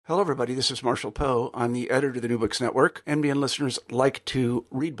Hello, everybody. This is Marshall Poe. I'm the editor of the New Books Network. NBN listeners like to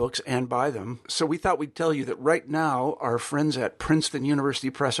read books and buy them. So we thought we'd tell you that right now, our friends at Princeton University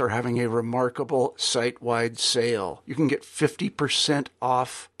Press are having a remarkable site-wide sale. You can get 50%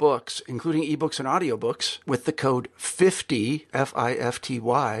 off books, including ebooks and audiobooks, with the code 50,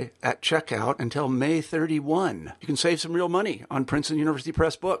 F-I-F-T-Y, at checkout until May 31. You can save some real money on Princeton University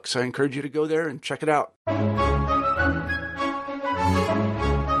Press books. I encourage you to go there and check it out.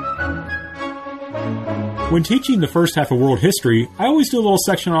 When teaching the first half of world history, I always do a little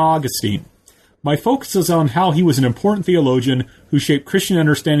section on Augustine. My focus is on how he was an important theologian who shaped Christian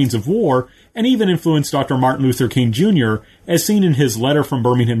understandings of war and even influenced Dr. Martin Luther King Jr., as seen in his letter from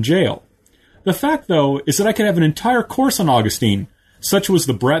Birmingham jail. The fact, though, is that I could have an entire course on Augustine, such was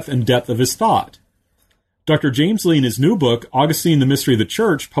the breadth and depth of his thought. Dr. James Lee, in his new book, Augustine, the Mystery of the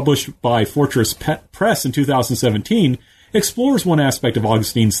Church, published by Fortress Press in 2017, explores one aspect of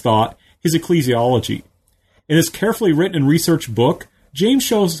Augustine's thought, his ecclesiology. In his carefully written and researched book, James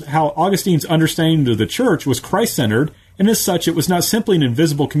shows how Augustine's understanding of the church was Christ-centered, and as such it was not simply an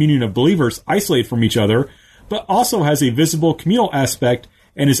invisible communion of believers isolated from each other, but also has a visible communal aspect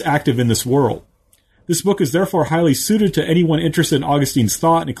and is active in this world. This book is therefore highly suited to anyone interested in Augustine's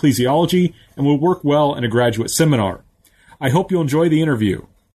thought and ecclesiology and will work well in a graduate seminar. I hope you'll enjoy the interview.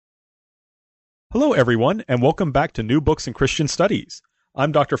 Hello everyone, and welcome back to New Books in Christian Studies.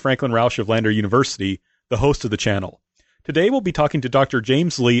 I'm Dr. Franklin Rausch of Lander University, the host of the channel. Today we'll be talking to Dr.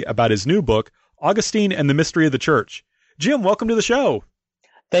 James Lee about his new book, Augustine and the Mystery of the Church. Jim, welcome to the show.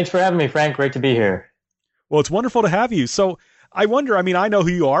 Thanks for having me, Frank. Great to be here. Well, it's wonderful to have you. So I wonder, I know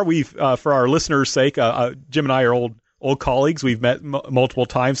who you are. We've, for our listeners' sake, Jim and I are old colleagues. We've met multiple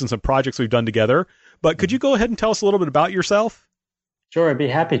times in some projects we've done together. But could you go ahead and tell us a little bit about yourself? Sure, I'd be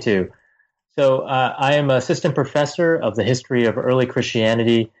happy to. So I am assistant professor of the history of early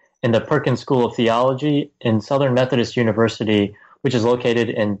Christianity in the Perkins School of Theology in Southern Methodist University, which is located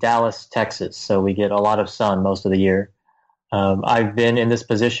in Dallas, Texas. So we get a lot of sun most of the year. I've been in this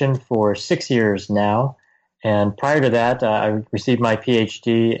position for 6 years now. And prior to that, I received my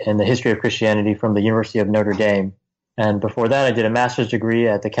PhD in the history of Christianity from the University of Notre Dame. And before that, I did a master's degree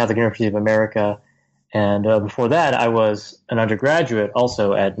at the Catholic University of America. And before that, I was an undergraduate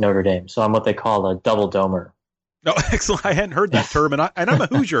also at Notre Dame. So I'm what they call a double domer. Oh, excellent. I hadn't heard that term, and I'm a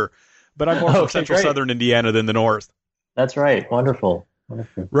Hoosier, but I'm more from central southern Indiana than the north. That's right. Wonderful.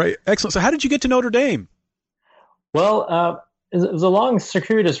 Right. Excellent. So how did you get to Notre Dame? Well, it was a long,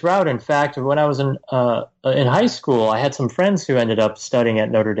 circuitous route. In fact, when I was in high school, I had some friends who ended up studying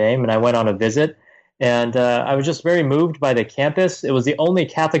at Notre Dame, and I went on a visit. And I was just very moved by the campus. It was the only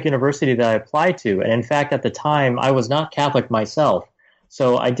Catholic university that I applied to. And in fact, at the time, I was not Catholic myself.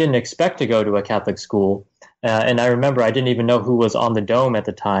 So I didn't expect to go to a Catholic school. And I remember I didn't even know who was on the dome at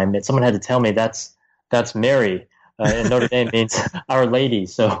the time. Someone had to tell me that's Mary. And Notre Dame means Our Lady.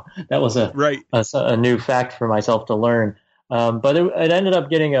 So that was a new fact for myself to learn. But it ended up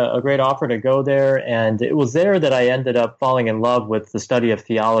getting a great offer to go there. And it was there that I ended up falling in love with the study of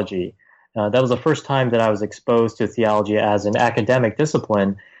theology. That was the first time that I was exposed to theology as an academic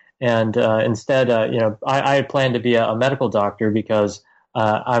discipline. And instead, I had planned to be a medical doctor because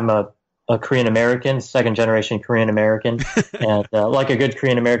I'm a Korean American, second generation Korean American. And like a good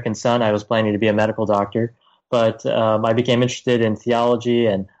Korean American son, I was planning to be a medical doctor. But I became interested in theology,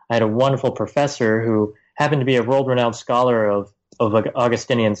 and I had a wonderful professor who happened to be a world-renowned scholar of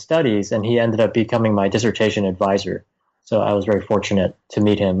Augustinian studies, and he ended up becoming my dissertation advisor. So I was very fortunate to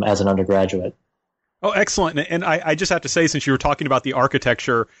meet him as an undergraduate. Oh, excellent. And I just have to say, since you were talking about the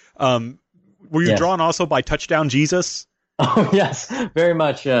architecture, were you drawn also by Touchdown Jesus? Oh, yes, very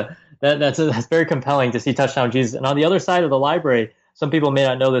much. That's very compelling to see Touchdown Jesus. And on the other side of the library, some people may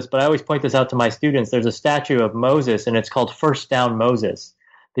not know this, but I always point this out to my students. There's a statue of Moses, and it's called First Down Moses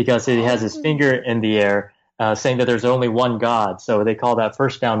because he has his finger in the air saying that there's only one God. So they call that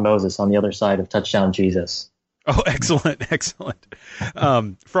First Down Moses on the other side of Touchdown Jesus. Oh, excellent, excellent.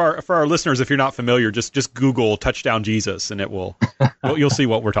 For our listeners, if you're not familiar, just Google Touchdown Jesus, and it will you'll see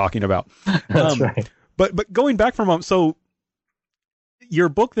what we're talking about. That's right. But going back for a moment, so your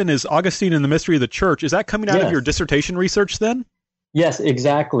book then is Augustine and the Mystery of the Church. Is that coming out of your dissertation research then? Yes,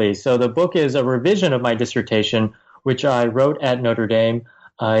 exactly. So the book is a revision of my dissertation, which I wrote at Notre Dame.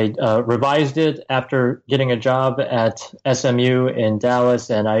 I revised it after getting a job at SMU in Dallas,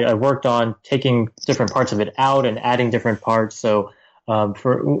 and I worked on taking different parts of it out and adding different parts. So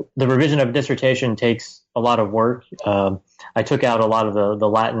for the revision of a dissertation takes a lot of work. I took out a lot of the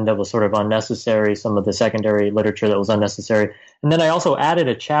Latin that was sort of unnecessary, some of the secondary literature that was unnecessary. And then I also added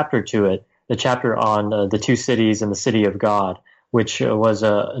a chapter to it, the chapter on the two cities and the city of God, which was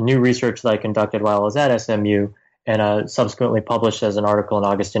a new research that I conducted while I was at SMU, and subsequently published as an article in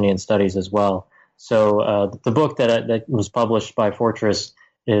Augustinian Studies as well. So the book that was published by Fortress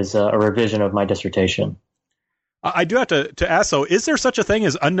is a revision of my dissertation. I do have to ask, though, is there such a thing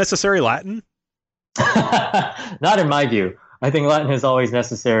as unnecessary Latin? Not in my view. I think Latin is always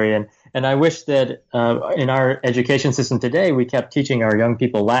necessary, and I wish that in our education system today we kept teaching our young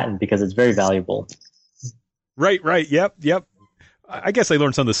people Latin because it's very valuable. Right. Yep. I guess they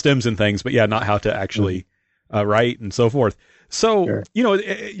learn some of the stems and things, but yeah, not how to actually write and so forth. So, Sure.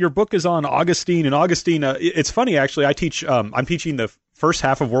 Your book is on Augustine, and Augustine, it's funny, actually, I'm teaching the first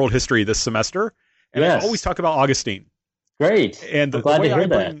half of world history this semester, and Yes. I always talk about Augustine. Great. And I'm glad to hear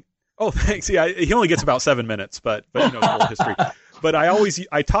that. Oh, thanks. Yeah, he only gets about 7 minutes, but world history. But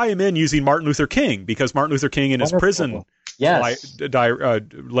I tie him in using Martin Luther King, because Martin Luther King in his Wonderful. prison Yes.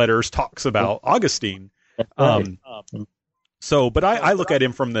 letters talks about Augustine. That's right. But I look at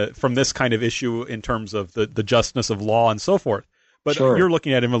him from this kind of issue in terms of the justness of law and so forth. But Sure. you're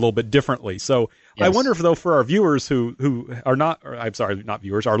looking at him a little bit differently. So I Yes. wonder if, though, for our viewers who are not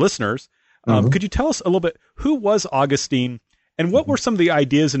viewers, our listeners, could you tell us a little bit, who was Augustine and what were some of the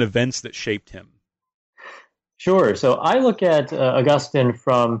ideas and events that shaped him? Sure. So I look at Augustine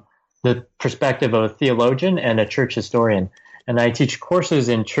from the perspective of a theologian and a church historian, and I teach courses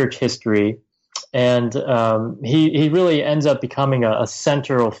in church history. And he really ends up becoming a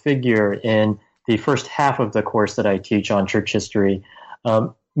central figure in the first half of the course that I teach on church history.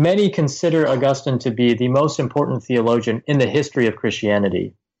 Many consider Augustine to be the most important theologian in the history of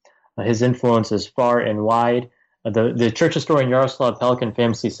Christianity. His influence is far and wide. The church historian Jaroslav Pelikan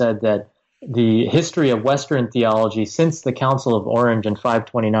famously said that the history of Western theology since the Council of Orange in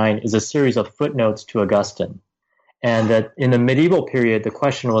 529 is a series of footnotes to Augustine. And that in the medieval period, the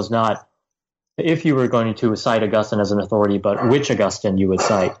question was not if you were going to cite Augustine as an authority, but which Augustine you would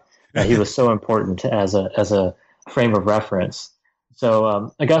cite. He was so important as a frame of reference.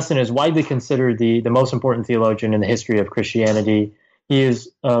 So Augustine is widely considered the most important theologian in the history of Christianity. He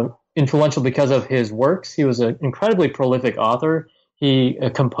is influential because of his works. He was an incredibly prolific author. He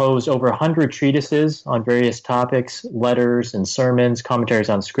composed over 100 treatises on various topics, letters and sermons, commentaries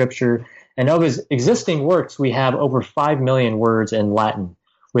on Scripture. And of his existing works, we have over 5 million words in Latin,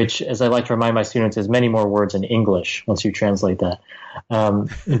 which, as I like to remind my students, is many more words in English once you translate that.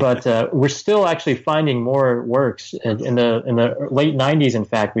 But we're still actually finding more works. In the late 90s, in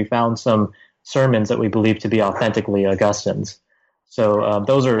fact, we found some sermons that we believe to be authentically Augustine's. So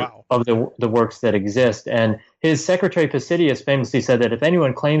those are of the works that exist. And his secretary Pisidius famously said that if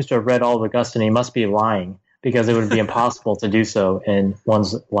anyone claims to have read all of Augustine, he must be lying, because it would be impossible to do so in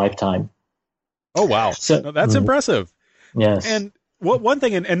one's lifetime. Oh, wow. So, that's impressive. Yes. And one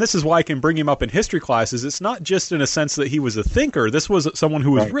thing, and this is why I can bring him up in history classes, it's not just in a sense that he was a thinker. This was someone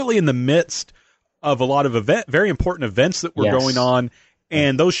who was really in the midst of a lot of very important events that were going on,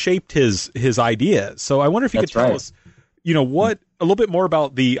 and those shaped his ideas. So I wonder if you could tell us, what a little bit more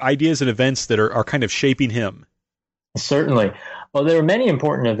about the ideas and events that are kind of shaping him. Certainly. Well, there were many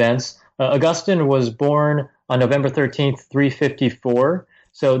important events. Augustine was born on November 13th, 354.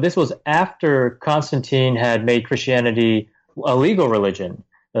 So this was after Constantine had made Christianity a legal religion.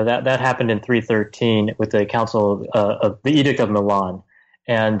 That happened in 313 with the Council of the Edict of Milan.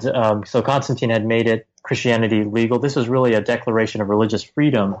 And so Constantine had made it Christianity legal. This was really a declaration of religious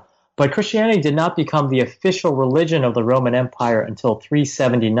freedom. But Christianity did not become the official religion of the Roman Empire until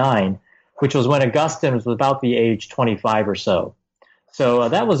 379, which was when Augustine was about the age 25 or so. So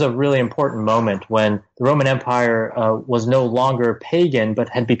that was a really important moment when the Roman Empire was no longer pagan, but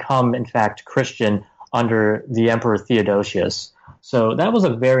had become, in fact, Christian under the Emperor Theodosius. So that was a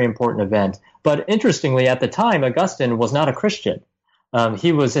very important event. But interestingly, at the time, Augustine was not a Christian.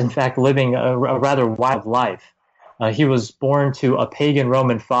 He was, in fact, living a rather wild life. He was born to a pagan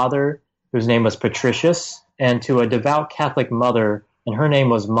Roman father whose name was Patricius, and to a devout Catholic mother, and her name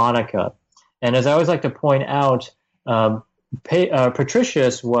was Monica. And as I always like to point out,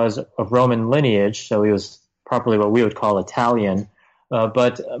 Patricius was of Roman lineage, so he was properly what we would call Italian.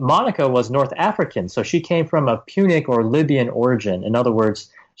 But Monica was North African, so she came from a Punic or Libyan origin. In other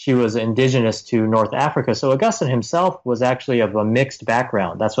words, she was indigenous to North Africa. So Augustine himself was actually of a mixed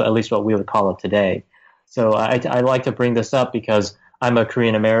background. That's at least what we would call it today. So I like to bring this up because I'm a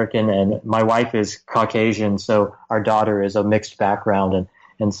Korean American and my wife is Caucasian, so our daughter is a mixed background.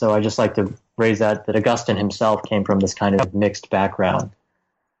 And so I just like to raise that Augustine himself came from this kind of mixed background.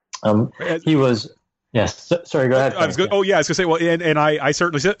 He was... Yes. Sorry, go ahead. I was going to say, well, and I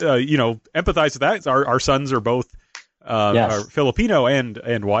certainly, empathize with that. Our sons are both are Filipino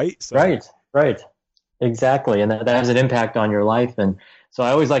and white. So. Right. Exactly, and that has an impact on your life. And so I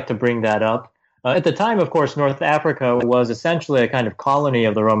always like to bring that up. At the time, of course, North Africa was essentially a kind of colony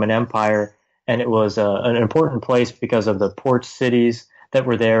of the Roman Empire, and it was an important place because of the port cities that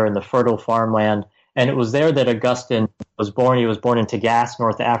were there and the fertile farmland. And it was there that Augustine was born. He was born in Tagaste,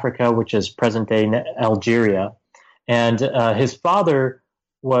 North Africa, which is present-day Algeria. And his father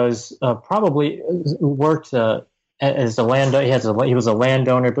was probably worked as a landowner. He was a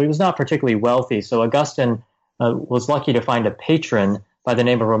landowner, but he was not particularly wealthy. So Augustine was lucky to find a patron by the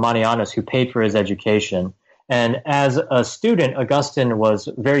name of Romanianus who paid for his education. And as a student, Augustine was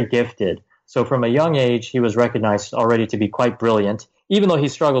very gifted. So from a young age, he was recognized already to be quite brilliant, even though he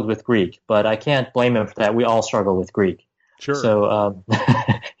struggled with Greek. But I can't blame him for that. We all struggle with Greek. Sure. So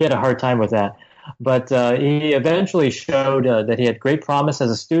he had a hard time with that. But he eventually showed that he had great promise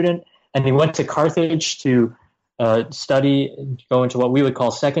as a student, and he went to Carthage to go into what we would call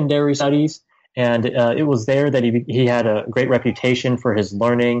secondary studies. And it was there that he had a great reputation for his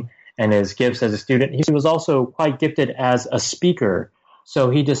learning and his gifts as a student. He was also quite gifted as a speaker.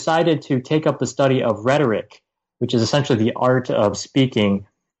 So he decided to take up the study of rhetoric, which is essentially the art of speaking.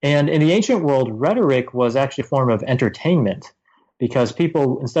 And in the ancient world, rhetoric was actually a form of entertainment, because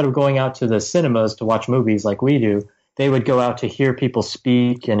people, instead of going out to the cinemas to watch movies like we do, they would go out to hear people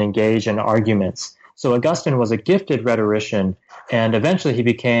speak and engage in arguments. So Augustine was a gifted rhetorician, and eventually he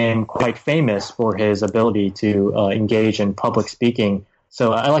became quite famous for his ability to engage in public speaking.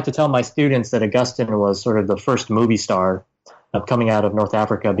 So I like to tell my students that Augustine was sort of the first movie star coming out of North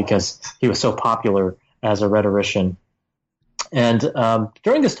Africa because he was so popular as a rhetorician. And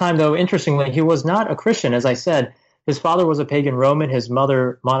during this time, though, interestingly, he was not a Christian. As I said, his father was a pagan Roman. His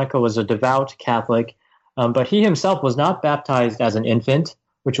mother, Monica, was a devout Catholic. But he himself was not baptized as an infant,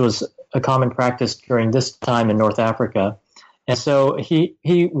 which was a common practice during this time in North Africa. And so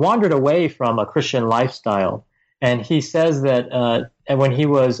he wandered away from a Christian lifestyle. And he says that when he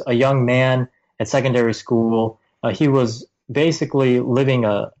was a young man at secondary school, he was basically living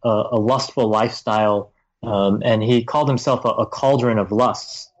a lustful lifestyle, and he called himself a cauldron of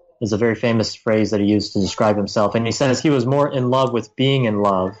lusts, is a very famous phrase that he used to describe himself. And he says he was more in love with being in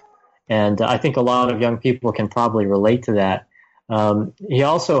love. And I think a lot of young people can probably relate to that. He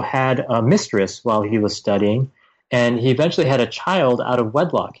also had a mistress while he was studying, and he eventually had a child out of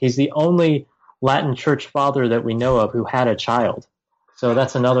wedlock. He's the only Latin church father that we know of who had a child. So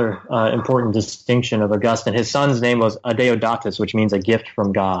that's another important distinction of Augustine. His son's name was Adeodatus, which means a gift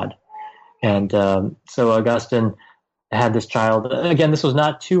from God. And so Augustine had this child. Again, this was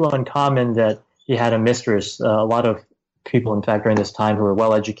not too uncommon that he had a mistress. A lot of people, in fact, during this time who were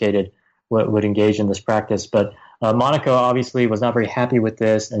well-educated would engage in this practice. But Monica obviously was not very happy with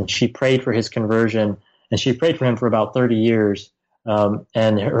this, and she prayed for his conversion, and she prayed for him for about 30 years.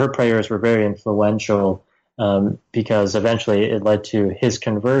 And her prayers were very influential because eventually it led to his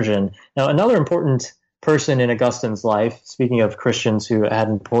conversion. Now, another important person in Augustine's life, speaking of Christians who had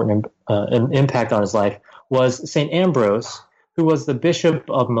an important impact on his life, was St. Ambrose, who was the Bishop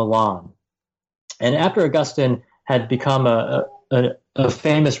of Milan. And after Augustine had become a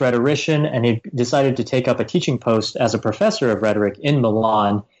famous rhetorician and he decided to take up a teaching post as a professor of rhetoric in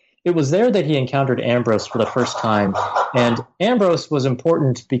Milan, it was there that he encountered Ambrose for the first time. And Ambrose was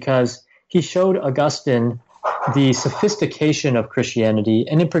important because he showed Augustine the sophistication of Christianity,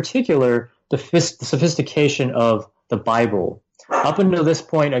 and in particular, the sophistication of the Bible. Up until this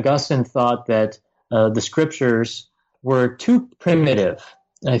point, Augustine thought that the scriptures were too primitive.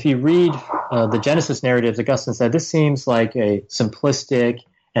 And if you read the Genesis narratives, Augustine said this seems like a simplistic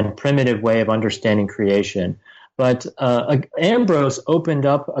and primitive way of understanding creation. But Ambrose opened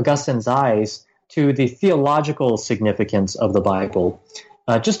up Augustine's eyes to the theological significance of the Bible.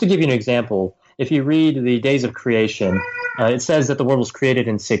 Just to give you an example, if you read the days of creation, it says that the world was created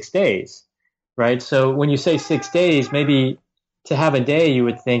in 6 days, right? So when you say 6 days, maybe to have a day, you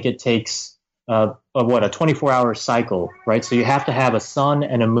would think it takes a 24-hour cycle, right? So you have to have a sun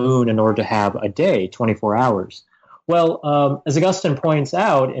and a moon in order to have a day, 24 hours. Well, as Augustine points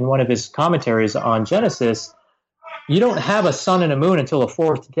out in one of his commentaries on Genesis, you don't have a sun and a moon until the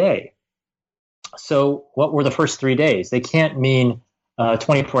fourth day. So what were the first 3 days? They can't mean a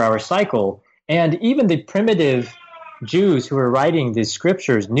 24-hour cycle. And even the primitive Jews who were writing these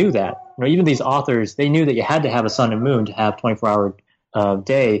scriptures knew that. Even these authors, they knew that you had to have a sun and moon to have 24-hour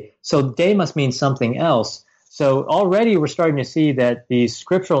day. So day must mean something else. So already we're starting to see that these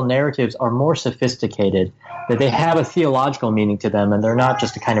scriptural narratives are more sophisticated, that they have a theological meaning to them, and they're not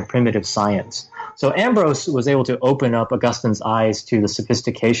just a kind of primitive science. So Ambrose was able to open up Augustine's eyes to the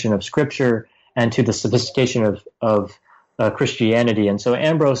sophistication of Scripture and to the sophistication of Christianity. And so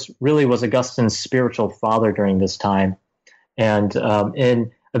Ambrose really was Augustine's spiritual father during this time. And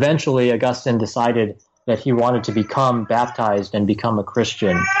eventually Augustine decided that he wanted to become baptized and become a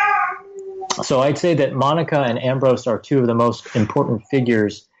Christian. So I'd say that Monica and Ambrose are two of the most important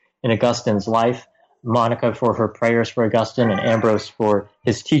figures in Augustine's life. Monica for her prayers for Augustine, and Ambrose for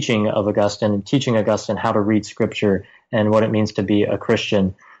his teaching of Augustine and teaching Augustine how to read Scripture and what it means to be a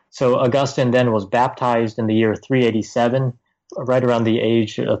Christian. So Augustine then was baptized in the year 387, right around the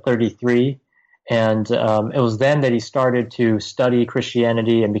age of 33. And it was then that he started to study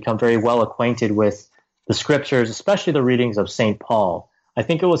Christianity and become very well acquainted with the Scriptures, especially the readings of St. Paul. I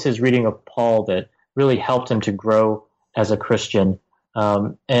think it was his reading of Paul that really helped him to grow as a Christian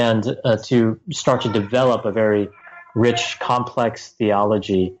and to start to develop a very rich, complex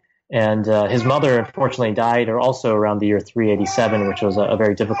theology. And his mother, unfortunately, died also around the year 387, which was a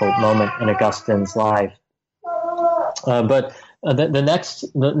very difficult moment in Augustine's life. But the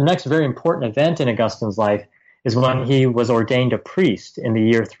next very important event in Augustine's life is when he was ordained a priest in the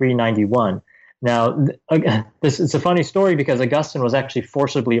year 391. Now, this is a funny story because Augustine was actually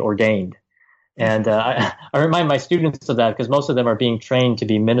forcibly ordained. And I remind my students of that because most of them are being trained to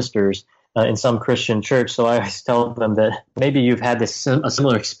be ministers in some Christian church. So I always tell them that maybe you've had a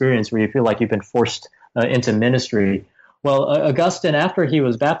similar experience where you feel like you've been forced into ministry. Well, Augustine, after he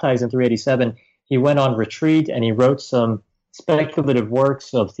was baptized in 387, he went on retreat and he wrote some speculative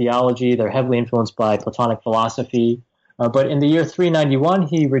works of theology. They're heavily influenced by Platonic philosophy. But in the year 391,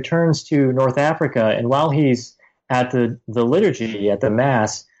 he returns to North Africa. And while he's at the liturgy, at the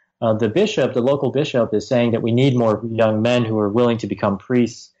Mass, the local bishop, is saying that we need more young men who are willing to become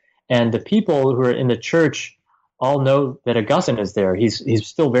priests. And the people who are in the church all know that Augustine is there. He's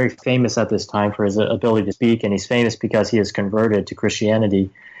still very famous at this time for his ability to speak, and he's famous because he is converted to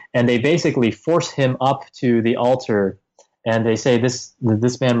Christianity. And they basically force him up to the altar, and they say this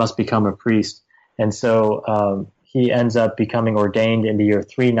man must become a priest. And so he ends up becoming ordained in the year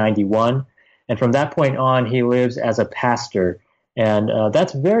 391. And from that point on, he lives as a pastor. And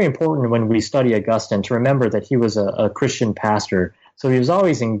that's very important when we study Augustine, to remember that he was a Christian pastor. So he was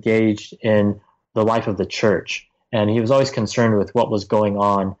always engaged in the life of the church, and he was always concerned with what was going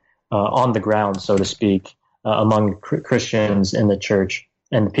on the ground, so to speak, among Christians in the church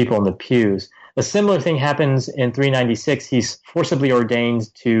and the people in the pews. A similar thing happens in 396. He's forcibly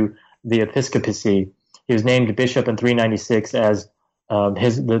ordained to the episcopacy. He was named bishop in 396 as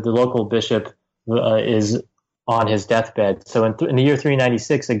the local bishop is on his deathbed. So in the year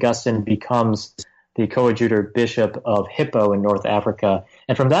 396, Augustine becomes the coadjutor bishop of Hippo in North Africa.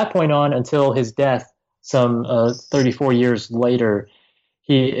 And from that point on until his death, some 34 years later,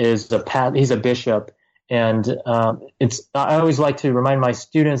 he's a bishop. And I always like to remind my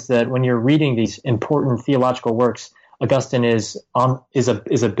students that when you're reading these important theological works, Augustine is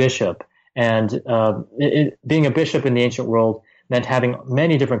a bishop. And being a bishop in the ancient world meant having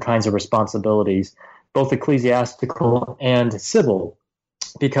many different kinds of responsibilities, both ecclesiastical and civil,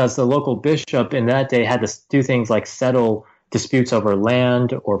 because the local bishop in that day had to do things like settle disputes over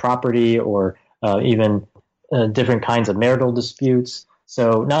land or property or even different kinds of marital disputes.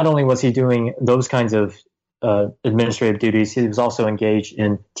 So not only was he doing those kinds of administrative duties, he was also engaged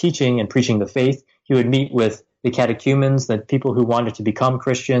in teaching and preaching the faith. He would meet with the catechumens, the people who wanted to become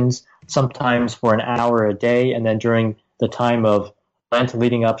Christians, sometimes for an hour a day, and then during the time of Lent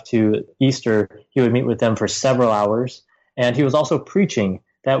leading up to Easter, he would meet with them for several hours. And he was also preaching.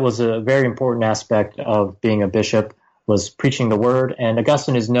 That was a very important aspect of being a bishop, was preaching the word. And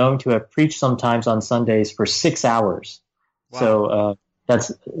Augustine is known to have preached sometimes on Sundays for 6 hours. Wow. So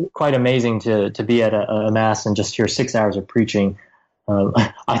that's quite amazing to be at a Mass and just hear 6 hours of preaching.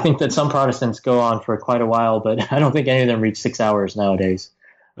 I think that some Protestants go on for quite a while, but I don't think any of them reach 6 hours nowadays.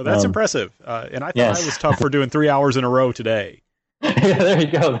 Well, that's impressive. And I thought I was tough for doing 3 hours in a row today. Yeah, there you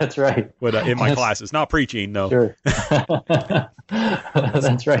go. That's right. But in my classes, not preaching, no. Sure.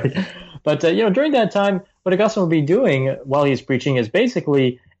 That's right. But during that time, what Augustine will be doing while he's preaching is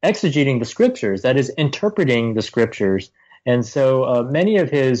basically exegeting the Scriptures. That is, interpreting the Scriptures. And so many of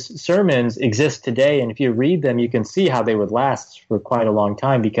his sermons exist today, and if you read them, you can see how they would last for quite a long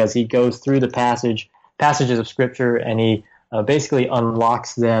time, because he goes through the passages of Scripture, and he basically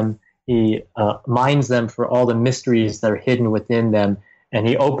unlocks them. He mines them for all the mysteries that are hidden within them, and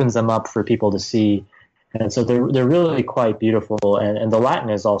he opens them up for people to see. And so they're really quite beautiful, and the Latin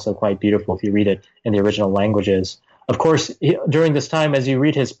is also quite beautiful if you read it in the original languages. Of course, during this time, as you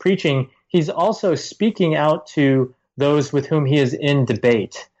read his preaching, he's also speaking out to those with whom he is in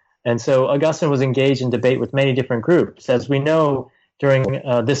debate. And so Augustine was engaged in debate with many different groups. As we know, during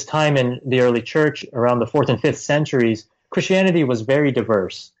this time in the early church, around the 4th and 5th centuries, Christianity was very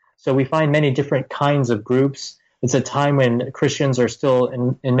diverse. So we find many different kinds of groups. It's a time when Christians are still,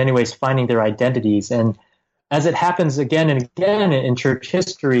 in many ways, finding their identities. And as it happens again and again in church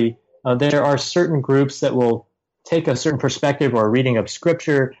history, there are certain groups that will take a certain perspective or a reading of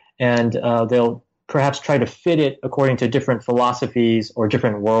Scripture, and they'll perhaps try to fit it according to different philosophies or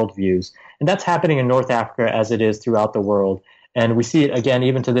different worldviews. And that's happening in North Africa as it is throughout the world. And we see it again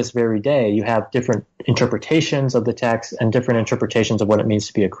even to this very day. You have different interpretations of the text and different interpretations of what it means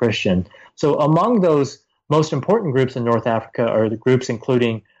to be a Christian. So among those most important groups in North Africa are the groups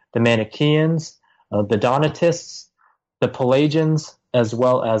including the Manichaeans, the Donatists, the Pelagians, as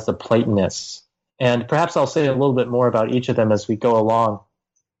well as the Platonists. And perhaps I'll say a little bit more about each of them as we go along.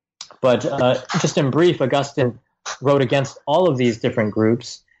 But just in brief, Augustine wrote against all of these different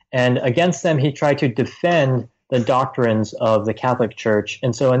groups, and against them he tried to defend the doctrines of the Catholic Church.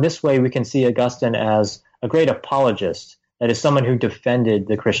 And so in this way, we can see Augustine as a great apologist, that is, someone who defended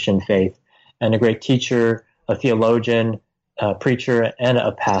the Christian faith, and a great teacher, a theologian, a preacher, and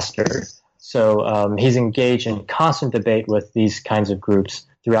a pastor. So he's engaged in constant debate with these kinds of groups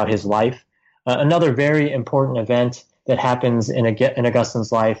throughout his life. Another very important event that happens in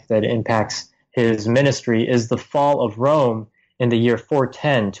Augustine's life that impacts his ministry is the fall of Rome in the year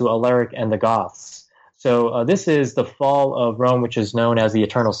 410 to Alaric and the Goths. So this is the fall of Rome, which is known as the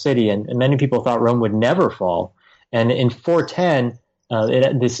Eternal City, and many people thought Rome would never fall. And in 410,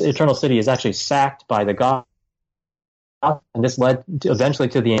 this Eternal City is actually sacked by the Goths, and this led eventually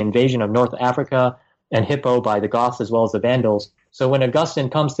to the invasion of North Africa and Hippo by the Goths as well as the Vandals. So when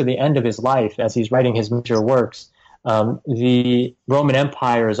Augustine comes to the end of his life, as he's writing his major works, the Roman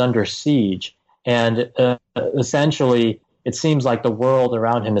Empire is under siege, and essentially it seems like the world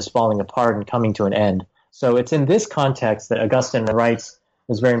around him is falling apart and coming to an end. So it's in this context that Augustine writes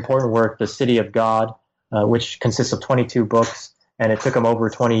his very important work, The City of God, which consists of 22 books, and it took him over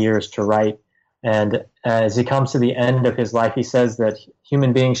 20 years to write. And as he comes to the end of his life, he says that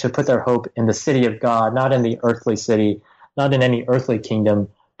human beings should put their hope in the city of God, not in the earthly city, not in any earthly kingdom,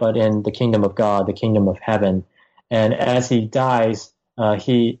 but in the kingdom of God, the kingdom of heaven. And as he dies,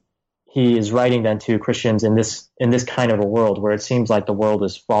 he is writing then to Christians in this kind of a world where it seems like the world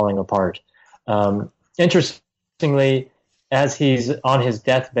is falling apart. Interestingly, as he's on his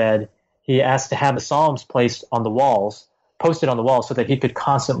deathbed, he asked to have the Psalms posted on the walls, so that he could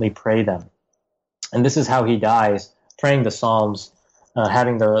constantly pray them. And this is how he dies, praying the Psalms,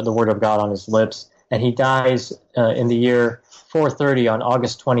 having the Word of God on his lips. And he dies in the year 430 on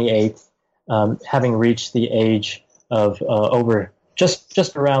August 28th, having reached the age of over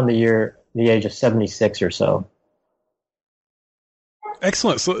just around the age of 76 or so.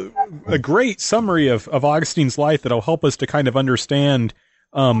 Excellent. So a great summary of Augustine's life that'll help us to kind of understand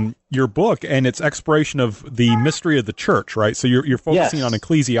your book and its exploration of the mystery of the church, right? So you're focusing on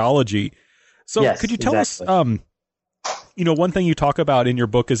ecclesiology. So could you tell us, one thing you talk about in your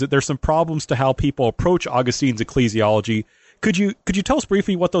book is that there's some problems to how people approach Augustine's ecclesiology. Could you tell us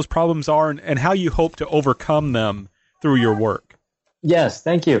briefly what those problems are and how you hope to overcome them through your work? Yes,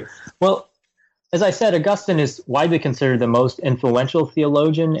 thank you. Well, as I said, Augustine is widely considered the most influential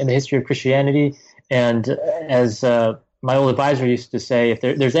theologian in the history of Christianity. And as my old advisor used to say, if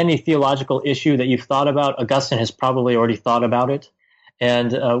there's any theological issue that you've thought about, Augustine has probably already thought about it.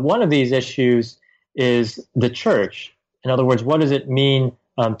 And one of these issues is the church. In other words, what does it mean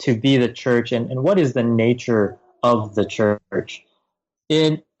to be the church, and what is the nature of the church?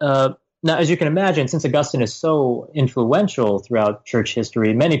 Now, as you can imagine, since Augustine is so influential throughout church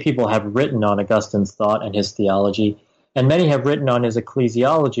history, many people have written on Augustine's thought and his theology, and many have written on his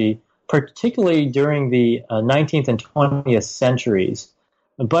ecclesiology, particularly during the 19th and 20th centuries.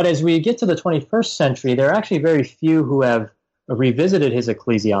 But as we get to the 21st century, there are actually very few who have revisited his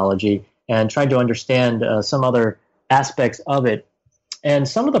ecclesiology and tried to understand some other aspects of it. And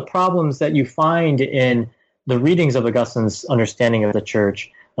some of the problems that you find in the readings of Augustine's understanding of the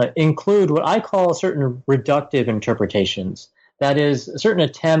church include what I call certain reductive interpretations. That is, certain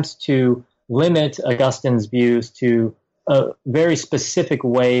attempts to limit Augustine's views to very specific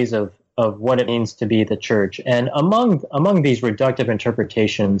ways of what it means to be the church. And among these reductive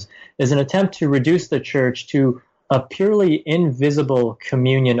interpretations is an attempt to reduce the church to a purely invisible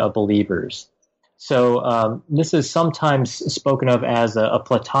communion of believers. So this is sometimes spoken of as a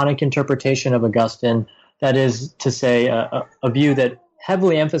Platonic interpretation of Augustine. That is to say, a view that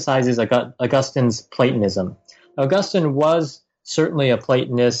heavily emphasizes Augustine's Platonism. Augustine was certainly a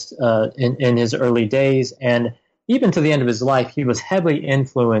Platonist in his early days, and even to the end of his life, he was heavily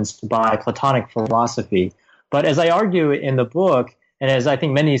influenced by Platonic philosophy. But as I argue in the book, and as I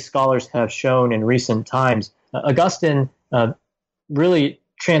think many scholars have shown in recent times, Augustine really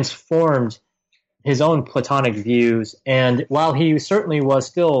transformed his own Platonic views. And while he certainly was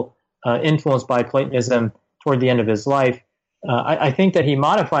still influenced by Platonism toward the end of his life, I think that he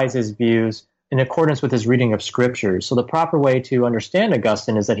modifies his views in accordance with his reading of scriptures. So the proper way to understand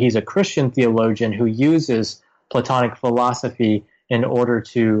Augustine is that he's a Christian theologian who uses Platonic philosophy in order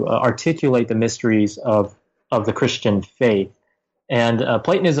to articulate the mysteries of the Christian faith. And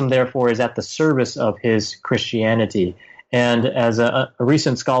Platonism, therefore, is at the service of his Christianity. And as a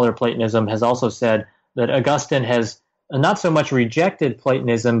recent scholar of Platonism has also said that Augustine has not so much rejected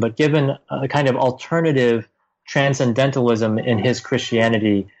Platonism, but given a kind of alternative transcendentalism in his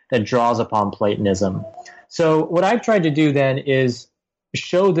Christianity that draws upon Platonism. So what I've tried to do then is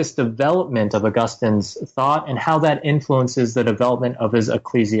show this development of Augustine's thought and how that influences the development of his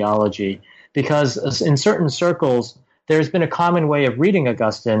ecclesiology. Because in certain circles, there's been a common way of reading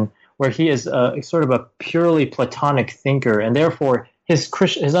Augustine where he is sort of a purely Platonic thinker, and therefore his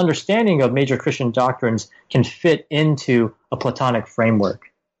understanding of major Christian doctrines can fit into a Platonic framework.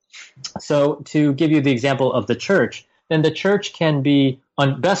 So to give you the example of the church, then the church can be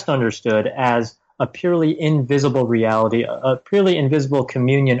best understood as a purely invisible reality, a purely invisible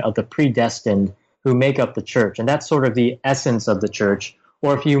communion of the predestined who make up the church. And that's sort of the essence of the church,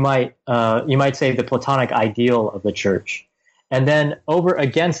 or if you might say the Platonic ideal of the church. And then over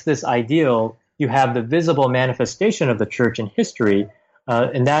against this ideal, you have the visible manifestation of the church in history,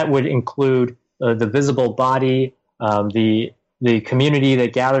 and that would include the visible body, the community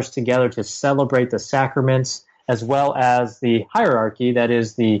that gathers together to celebrate the sacraments, as well as the hierarchy, that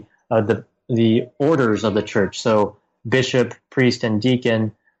is the orders of the church. So bishop, priest, and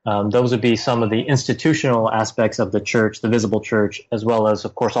deacon, those would be some of the institutional aspects of the church, the visible church, as well as,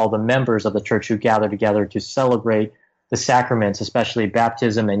 of course, all the members of the church who gather together to celebrate the sacraments, especially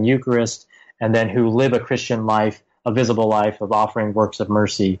baptism and Eucharist, and then who live a Christian life, a visible life of offering works of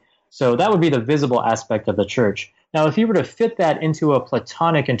mercy. So that would be the visible aspect of the church. Now, if you were to fit that into a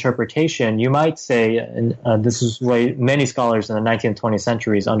Platonic interpretation, you might say, and this is the way many scholars in the 19th and 20th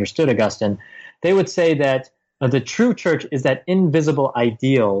centuries understood Augustine, they would say that the true church is that invisible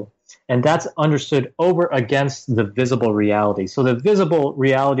ideal, and that's understood over against the visible reality. So the visible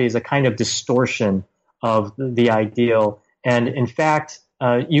reality is a kind of distortion of the ideal. And in fact,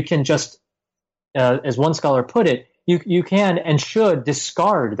 you can just, as one scholar put it, you can and should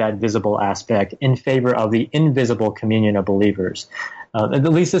discard that visible aspect in favor of the invisible communion of believers. At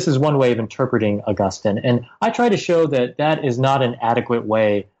least this is one way of interpreting Augustine. And I try to show that that is not an adequate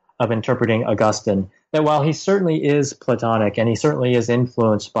way of interpreting Augustine, that while he certainly is Platonic and he certainly is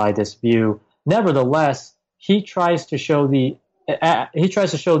influenced by this view, nevertheless, he tries to show the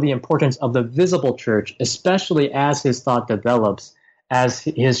importance of the visible church, especially as his thought develops, as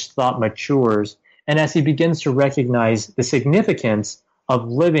his thought matures, and as he begins to recognize the significance of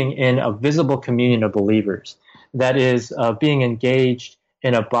living in a visible communion of believers, that is, being engaged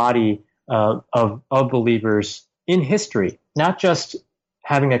in a body of believers in history, not just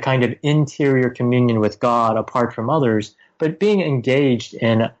having a kind of interior communion with God apart from others, but being engaged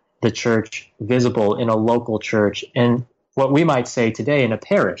in the church, visible in a local church, in what we might say today in a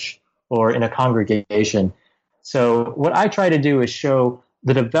parish or in a congregation. So what I try to do is show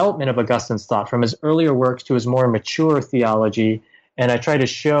the development of Augustine's thought from his earlier works to his more mature theology, and I try to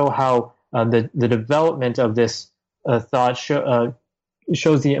show how the development of this thought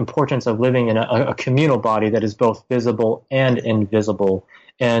shows the importance of living in a communal body that is both visible and invisible.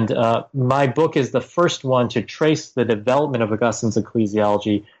 And my book is the first one to trace the development of Augustine's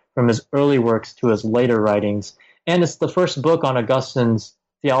ecclesiology from his early works to his later writings, and it's the first book on Augustine's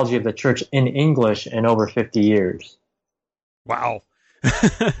theology of the church in English in over 50 years. Wow.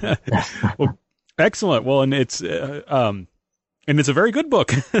 Well, excellent. Well, and it's a very good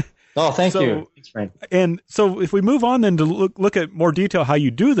book. Oh, thank you. Thanks, Frank. And so if we move on then to look at more detail how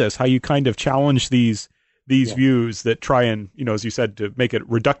you do this, how you kind of challenge these views that try and, as you said, to make it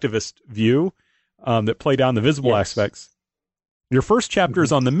reductivist view, that play down the visible aspects. Your first chapter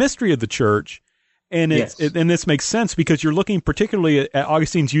is on the mystery of the church, and and this makes sense because you're looking particularly at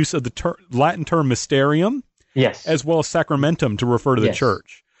Augustine's use of the Latin term mysterium, as well as sacramentum to refer to the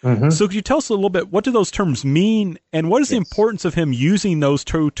church. Mm-hmm. So could you tell us a little bit, what do those terms mean, and what is the importance of him using those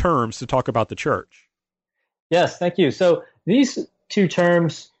two terms to talk about the church? Yes, thank you. So these two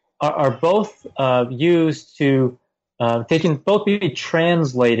terms are both used to, they can both be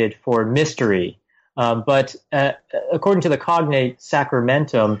translated for mystery, but according to the cognate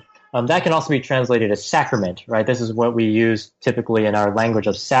sacramentum, that can also be translated as sacrament, right? This is what we use typically in our language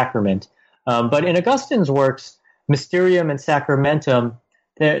of sacrament. But in Augustine's works, mysterium and sacramentum,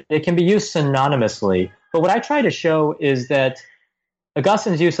 they can be used synonymously. But what I try to show is that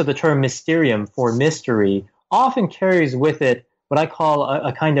Augustine's use of the term mysterium for mystery often carries with it what I call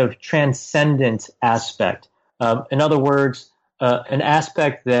a kind of transcendent aspect. In other words, an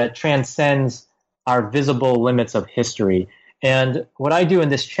aspect that transcends our visible limits of history. And what I do in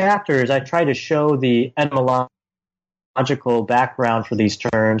this chapter is I try to show the etymological background for these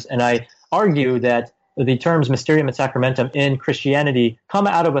terms, and I argue that the terms mysterium and sacramentum in Christianity come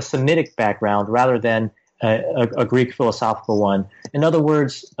out of a Semitic background rather than a Greek philosophical one. In other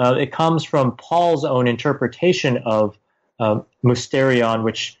words, it comes from Paul's own interpretation of mysterion,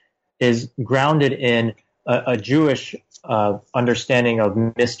 which is grounded in a Jewish understanding of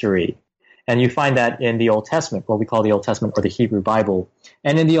mystery. And you find that in the Old Testament, what we call the Old Testament or the Hebrew Bible.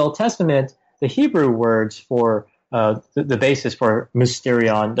 And in the Old Testament, the Hebrew words for the basis for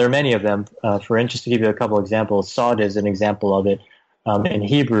mysterion, there are many of them. Just to give you a couple examples, sod is an example of it in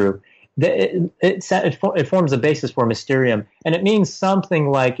Hebrew. It forms a basis for mysterium, and it means something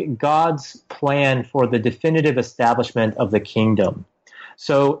like God's plan for the definitive establishment of the kingdom.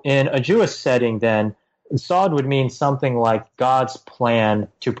 So in a Jewish setting, then, sod would mean something like God's plan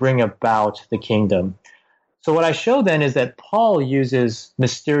to bring about the kingdom. So what I show then is that Paul uses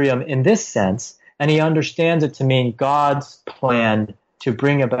mysterium in this sense, and he understands it to mean God's plan to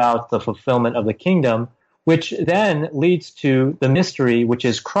bring about the fulfillment of the kingdom, which then leads to the mystery, which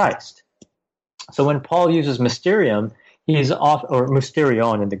is Christ. So when Paul uses mysterium, or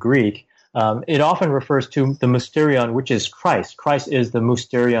mysterion in the Greek, it often refers to the mysterion, which is Christ. Christ is the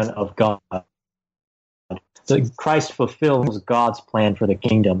mysterion of God. So Christ fulfills God's plan for the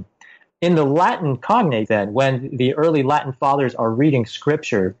kingdom. In the Latin cognate, then, when the early Latin fathers are reading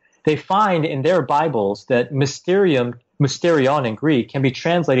Scripture, they find in their Bibles that mysterion in Greek, can be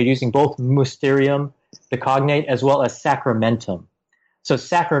translated using both mysterium, the cognate, as well as sacramentum. So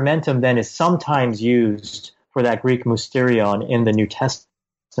sacramentum then is sometimes used for that Greek mysterion in the New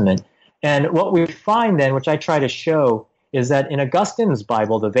Testament. And what we find then, which I try to show, is that in Augustine's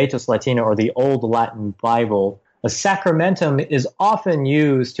Bible, the Vetus Latina or the Old Latin Bible, a sacramentum is often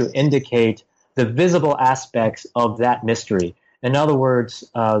used to indicate the visible aspects of that mystery. In other words,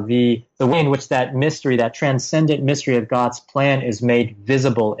 the way in which that mystery, that transcendent mystery of God's plan is made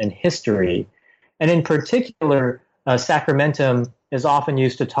visible in history. And in particular, sacramentum is often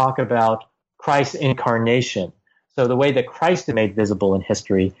used to talk about Christ's incarnation. So the way that Christ is made visible in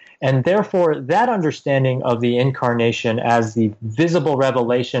history. And therefore, that understanding of the incarnation as the visible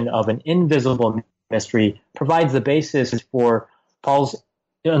revelation of an invisible mystery provides the basis for Paul's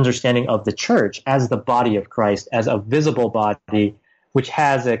understanding of the church as the body of Christ, as a visible body, which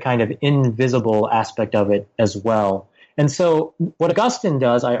has a kind of invisible aspect of it as well. And so what Augustine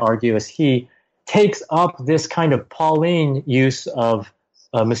does, I argue, is he takes up this kind of Pauline use of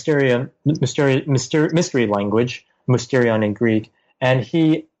mystery language, mysterion in Greek, and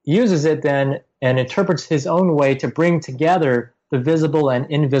he uses it then and interprets his own way to bring together the visible and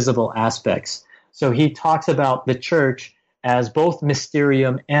invisible aspects. So he talks about the church as both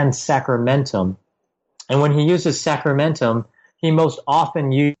mysterium and sacramentum. And when he uses sacramentum, he most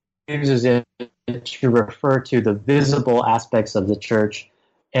often uses it to refer to the visible aspects of the church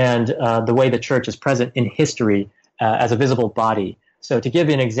and the way the church is present in history as a visible body. So to give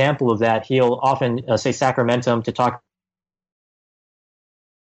you an example of that, he'll often say sacramentum to talk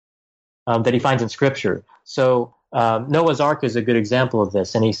that he finds in Scripture. So Noah's Ark is a good example of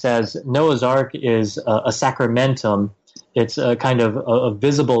this. And he says Noah's Ark is a sacramentum. It's a kind of a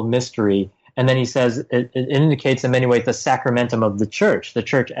visible mystery. And then he says it indicates in many ways the sacramentum of the church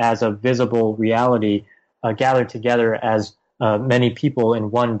as a visible reality gathered together as many people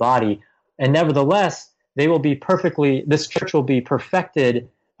in one body. And nevertheless, this church will be perfected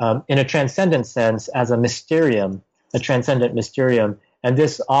in a transcendent sense as a mysterium, a transcendent mysterium. And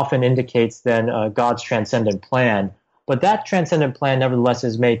this often indicates then God's transcendent plan. But that transcendent plan nevertheless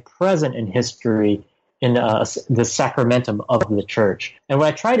is made present in history in the sacramentum of the church. And what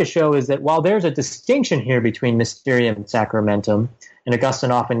I try to show is that while there's a distinction here between mysterium and sacramentum, and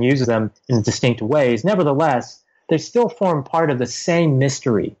Augustine often uses them in distinct ways, nevertheless, they still form part of the same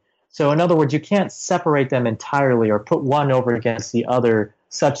mystery. So in other words, you can't separate them entirely or put one over against the other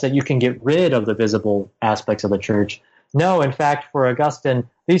such that you can get rid of the visible aspects of the church. No, in fact, for Augustine,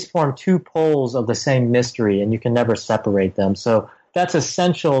 these form two poles of the same mystery, and you can never separate them. So that's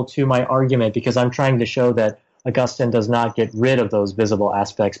essential to my argument because I'm trying to show that Augustine does not get rid of those visible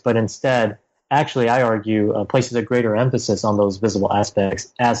aspects, but instead, actually, I argue, places a greater emphasis on those visible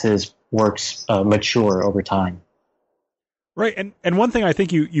aspects as his works mature over time. Right, and one thing I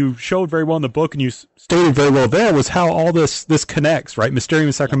think you showed very well in the book, and you stated very well there, was how all this connects, right? Mysterium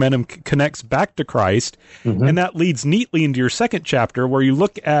Sacramentum connects back to Christ, and that leads neatly into your second chapter, where you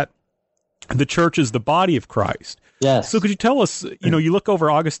look at the church as the body of Christ. Yes. So could you tell us, you look over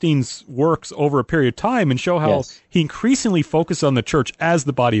Augustine's works over a period of time and show how he increasingly focused on the church as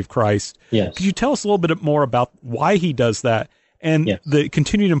the body of Christ. Yes. Could you tell us a little bit more about why he does that and the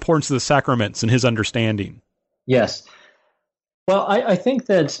continued importance of the sacraments and his understanding? Yes. Well, I think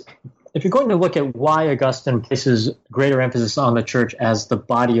that if you're going to look at why Augustine places greater emphasis on the church as the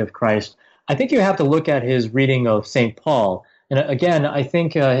body of Christ, I think you have to look at his reading of St. Paul. And again, I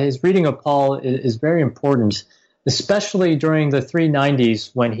think his reading of Paul is very important, especially during the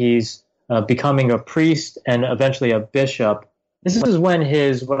 390s when he's becoming a priest and eventually a bishop. This is when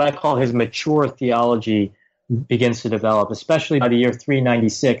what I call his mature theology begins to develop, especially by the year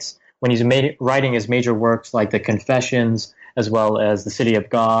 396 when he's writing his major works like the Confessions, as well as the City of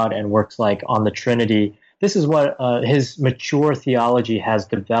God and works like On the Trinity. This is what his mature theology has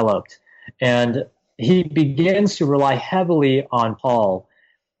developed. And he begins to rely heavily on Paul.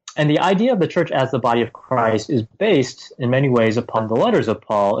 And the idea of the church as the body of Christ is based in many ways upon the letters of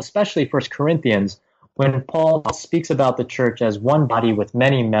Paul, especially 1 Corinthians, when Paul speaks about the church as one body with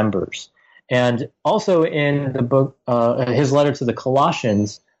many members. And also in the book, his letter to the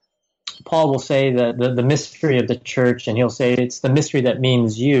Colossians, Paul will say that the mystery of the church, and he'll say it's the mystery that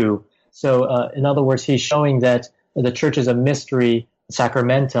means you. So in other words, he's showing that the church is a mystery,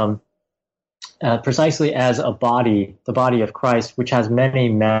 sacramentum, precisely as a body, the body of Christ, which has many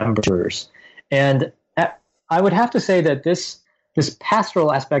members. And I would have to say that this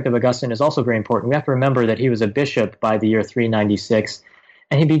pastoral aspect of Augustine is also very important. We have to remember that he was a bishop by the year 396,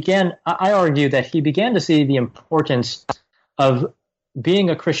 and I argue that he began to see the importance of being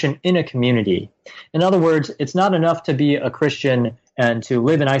a Christian in a community. In other words, it's not enough to be a Christian and to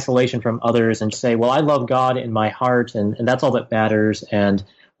live in isolation from others and say, well, I love God in my heart, and that's all that matters. And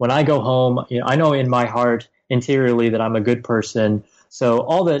when I go home, I know in my heart interiorly that I'm a good person. So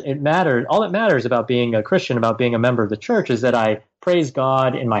all that matters about being a Christian, about being a member of the church, is that I praise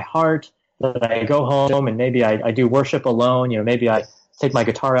God in my heart, that I go home and maybe I do worship alone. Maybe I take my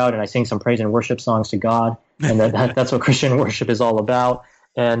guitar out and I sing some praise and worship songs to God, and that's what Christian worship is all about.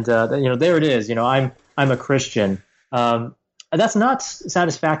 And there it is. I'm a Christian. That's not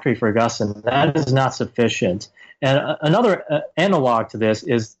satisfactory for Augustine. That is not sufficient. And another analog to this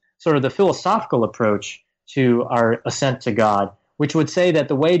is sort of the philosophical approach to our ascent to God, which would say that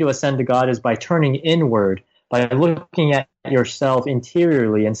the way to ascend to God is by turning inward, by looking at yourself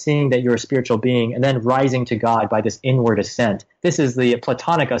interiorly and seeing that you're a spiritual being, and then rising to God by this inward ascent. This is the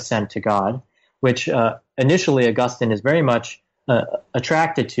Platonic ascent to God, which initially Augustine is very much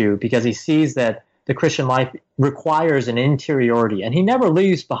attracted to, because he sees that the Christian life requires an interiority, and he never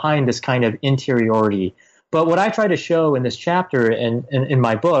leaves behind this kind of interiority. But what I try to show in this chapter and in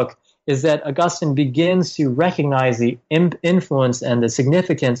my book is that Augustine begins to recognize the influence and the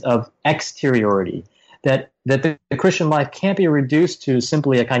significance of exteriority, that the Christian life can't be reduced to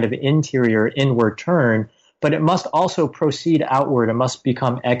simply a kind of interior, inward turn, but it must also proceed outward. It must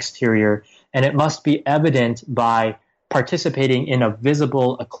become exterior, and it must be evident by participating in a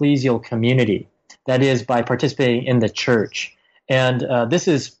visible ecclesial community, that is, by participating in the church. And this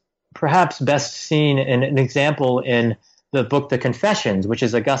is perhaps best seen in an example in the book The Confessions, which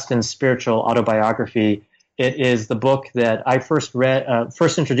is Augustine's spiritual autobiography. It is the book that I first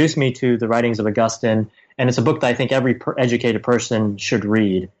introduced me to the writings of Augustine, and it's a book that I think every educated person should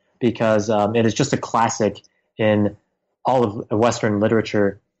read, because it is just a classic in all of Western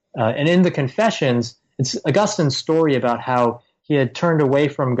literature. And in The Confessions, it's Augustine's story about how he had turned away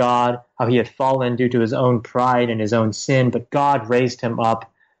from God, how he had fallen due to his own pride and his own sin, but God raised him up,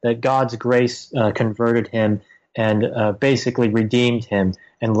 that God's grace converted him and basically redeemed him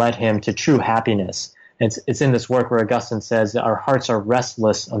and led him to true happiness. It's in this work where Augustine says that our hearts are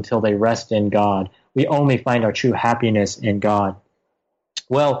restless until they rest in God. We only find our true happiness in God.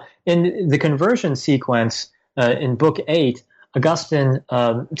 Well, in the conversion sequence in Book 8, Augustine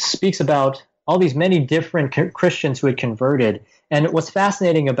speaks about all these many different Christians who had converted. And what's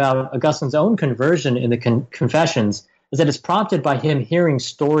fascinating about Augustine's own conversion in the Confessions is that it's prompted by him hearing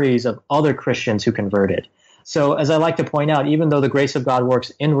stories of other Christians who converted. So as I like to point out, even though the grace of God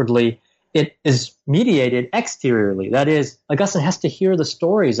works inwardly, it is mediated exteriorly. That is, Augustine has to hear the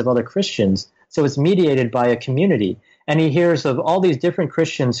stories of other Christians, so it's mediated by a community. And he hears of all these different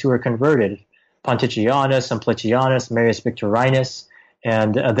Christians who are converted, Ponticianus, Amplicianus, Marius Victorinus,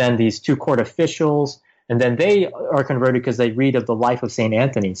 and then these two court officials, and then they are converted because they read of the life of St.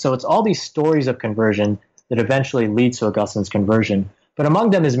 Anthony. So it's all these stories of conversion that eventually leads to Augustine's conversion. But among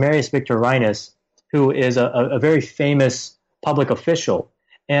them is Marius Victorinus, who is a very famous public official.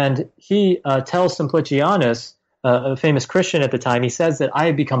 And he tells Simplicianus, a famous Christian at the time, he says that I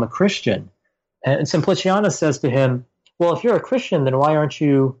have become a Christian. And Simplicianus says to him, well, if you're a Christian, then why aren't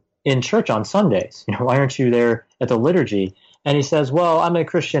you in church on Sundays? Why aren't you there at the liturgy? And he says, well, I'm a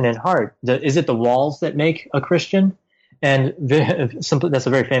Christian in heart. Is it the walls that make a Christian? And that's a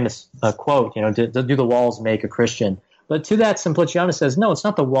very famous quote, do the walls make a Christian? But to that, Simplicianus says, no, it's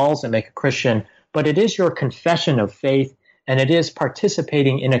not the walls that make a Christian, but it is your confession of faith, and it is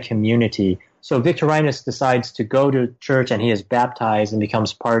participating in a community. So Victorinus decides to go to church, and he is baptized and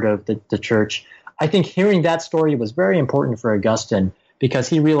becomes part of the church. I think hearing that story was very important for Augustine, because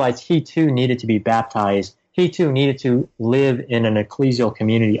he realized he too needed to be baptized. He too needed to live in an ecclesial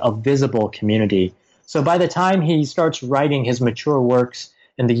community, a visible community. So by the time he starts writing his mature works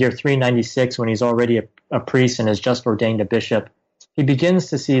in the year 396, when he's already a priest and has just ordained a bishop, he begins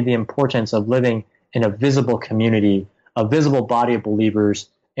to see the importance of living in a visible community, a visible body of believers,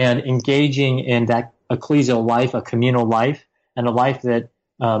 and engaging in that ecclesial life, a communal life, and a life that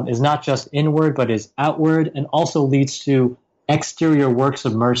is not just inward, but is outward, and also leads to exterior works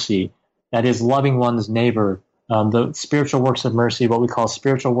of mercy, that is, loving one's neighbor, the spiritual works of mercy, what we call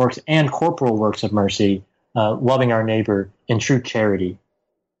spiritual works and corporal works of mercy, loving our neighbor in true charity.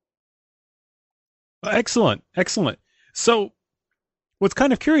 Excellent. So what's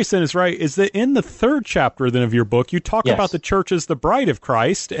kind of curious then is that in the third chapter then of your book, you talk about the church as the bride of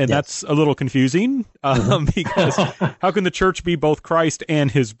Christ, and that's a little confusing because how can the church be both Christ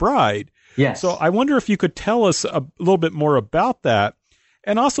and his bride? Yes. So I wonder if you could tell us a little bit more about that,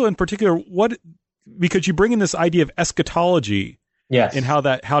 and also in particular, because you bring in this idea of eschatology and how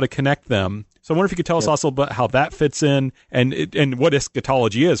to connect them. So I wonder if you could tell us also about how that fits in and what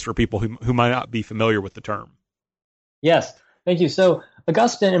eschatology is for people who might not be familiar with the term. Yes, thank you. So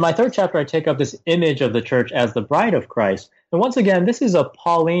Augustine, in my third chapter, I take up this image of the church as the bride of Christ. And once again, this is a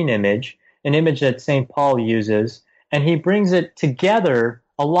Pauline image, an image that St. Paul uses, and he brings it together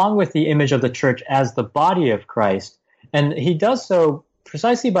along with the image of the church as the body of Christ. And he does so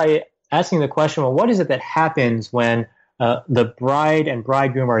precisely by asking the question, well, what is it that happens when the bride and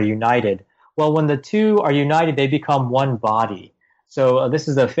bridegroom are united? Well, when the two are united, they become one body. So this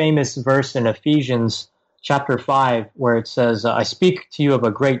is a famous verse in Ephesians chapter 5, where it says, I speak to you of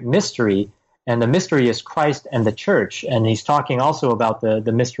a great mystery, and the mystery is Christ and the church. And he's talking also about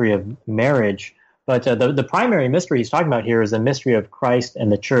the mystery of marriage. But the primary mystery he's talking about here is the mystery of Christ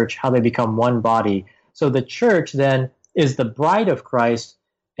and the church, how they become one body. So the church then is the bride of Christ,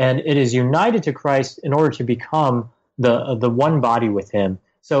 and it is united to Christ in order to become the one body with him.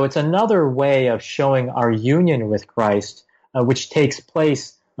 So it's another way of showing our union with Christ, which takes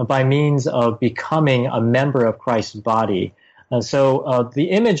place by means of becoming a member of Christ's body. So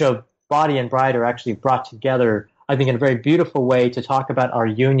the image of body and bride are actually brought together, I think, in a very beautiful way to talk about our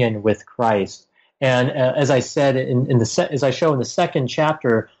union with Christ. And as I said, as I show in the second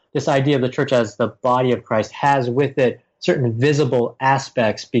chapter, this idea of the church as the body of Christ has with it certain visible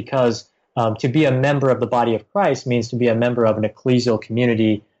aspects, because to be a member of the body of Christ means to be a member of an ecclesial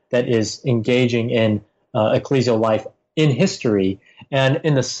community that is engaging in ecclesial life in history. And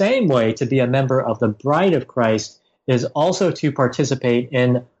in the same way, to be a member of the bride of Christ is also to participate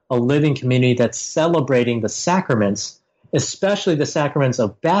in a living community that's celebrating the sacraments, especially the sacraments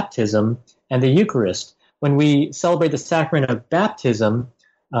of baptism and the Eucharist. When we celebrate the sacrament of baptism,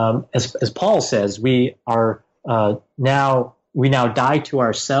 as Paul says, we now die to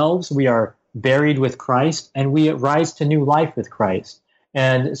ourselves, we are buried with Christ, and we rise to new life with Christ.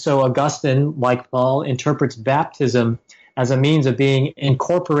 And so Augustine, like Paul, interprets baptism as a means of being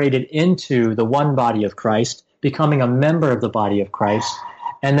incorporated into the one body of Christ, becoming a member of the body of Christ.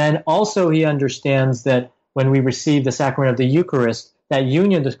 And then also he understands that when we receive the sacrament of the Eucharist, that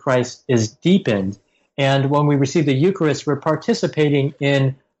union with Christ is deepened. And when we receive the Eucharist, we're participating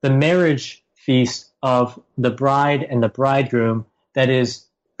in the marriage feast of the bride and the bridegroom that is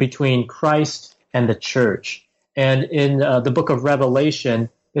between Christ and the church. And in the book of Revelation,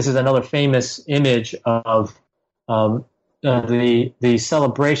 this is another famous image of the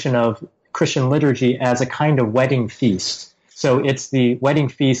celebration of Christian liturgy as a kind of wedding feast. So it's the wedding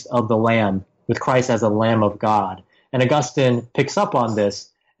feast of the Lamb, with Christ as a Lamb of God. And Augustine picks up on this,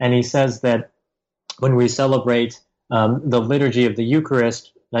 and he says that when we celebrate the liturgy of the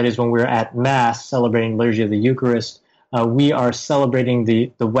Eucharist, that is, when we're at Mass celebrating liturgy of the Eucharist, we are celebrating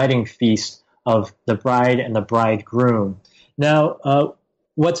the wedding feast of the bride and the bridegroom. Now,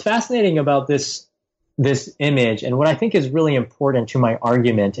 what's fascinating about this image, and what I think is really important to my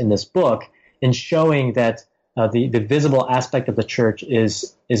argument in this book, in showing that the visible aspect of the church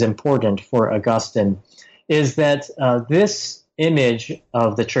is important for Augustine, is that this image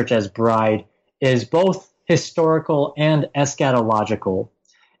of the church as bride is both historical and eschatological.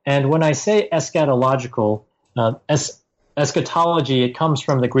 And when I say eschatological, eschatology, it comes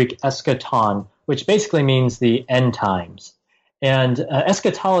from the Greek eschaton, which basically means the end times. And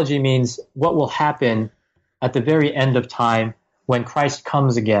eschatology means what will happen at the very end of time when Christ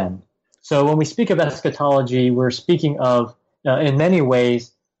comes again. So when we speak of eschatology, we're speaking of, in many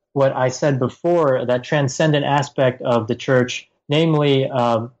ways, what I said before, that transcendent aspect of the church, namely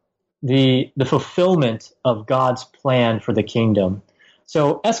the fulfillment of God's plan for the kingdom.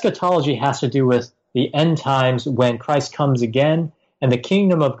 So eschatology has to do with the end times when Christ comes again and the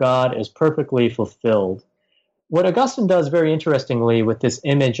kingdom of God is perfectly fulfilled. What Augustine does very interestingly with this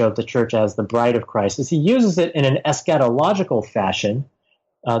image of the church as the bride of Christ is he uses it in an eschatological fashion,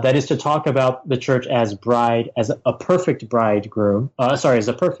 that is to talk about the church as bride, as a perfect bridegroom, as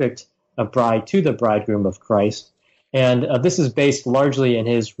a perfect bride to the bridegroom of Christ. And this is based largely in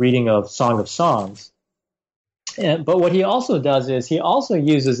his reading of Song of Songs. But what he also does is he also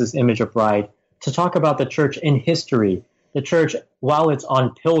uses this image of bride to talk about the church in history, the church while it's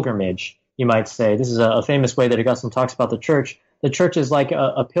on pilgrimage, you might say. This is a famous way that Augustine talks about the church. The church is like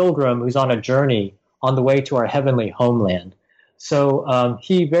a pilgrim who's on a journey on the way to our heavenly homeland. So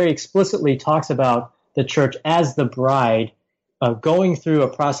he very explicitly talks about the church as the bride, going through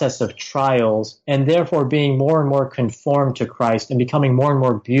a process of trials and therefore being more and more conformed to Christ and becoming more and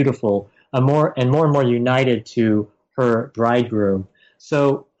more beautiful, more and more united to her bridegroom.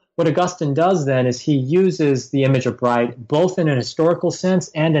 So what Augustine does then is he uses the image of bride both in an historical sense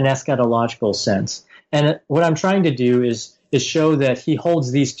and an eschatological sense. And what I'm trying to do is show that he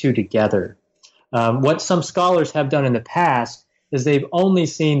holds these two together. What some scholars have done in the past is they've only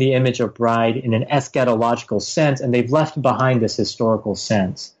seen the image of bride in an eschatological sense, and they've left behind this historical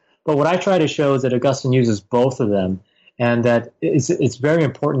sense. But what I try to show is that Augustine uses both of them, and that it's very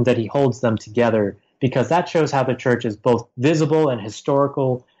important that he holds them together, because that shows how the church is both visible and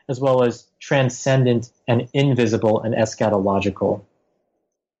historical, as well as transcendent and invisible and eschatological.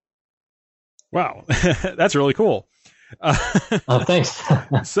 Wow, that's really cool. Thanks.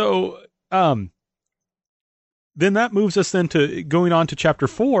 So, then that moves us then to going on to chapter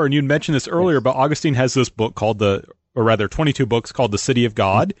 4, and you mentioned this earlier, but Augustine has this book called 22 books called The City of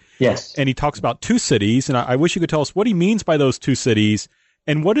God. Yes. And he talks about two cities, and I wish you could tell us what he means by those two cities,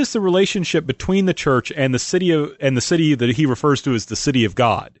 and what is the relationship between the church and the city that he refers to as the City of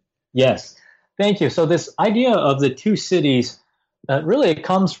God. Yes. Thank you. So this idea of the two cities, really it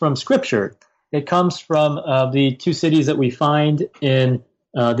comes from Scripture. It comes from the two cities that we find in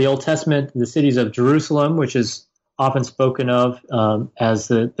the Old Testament, the cities of Jerusalem, which is often spoken of as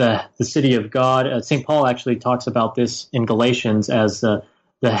the city of God. St. Paul actually talks about this in Galatians as the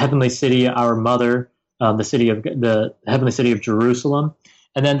heavenly city, our mother, the heavenly city of Jerusalem.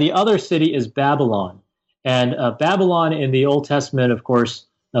 And then the other city is Babylon. And Babylon in the Old Testament, of course,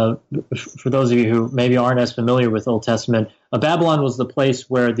 for those of you who maybe aren't as familiar with Old Testament, Babylon was the place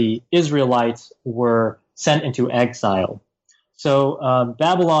where the Israelites were sent into exile. So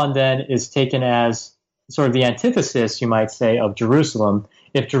Babylon then is taken as sort of the antithesis, you might say, of Jerusalem.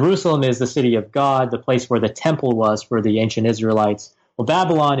 If Jerusalem is the city of God, the place where the temple was for the ancient Israelites, well,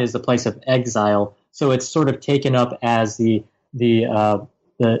 Babylon is the place of exile. So it's sort of taken up as the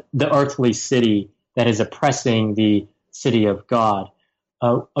earthly city that is oppressing the city of God.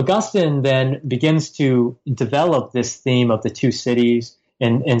 Augustine then begins to develop this theme of the two cities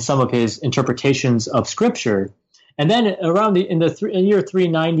in some of his interpretations of Scripture. And then around in year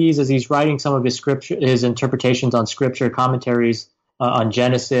 390s, as he's writing some of his interpretations on Scripture, commentaries on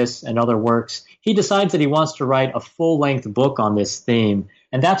Genesis and other works, he decides that he wants to write a full-length book on this theme.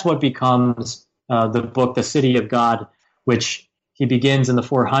 And that's what becomes the book, The City of God, which he begins in the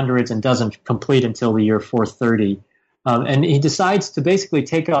 400s and doesn't complete until the year 430. And he decides to basically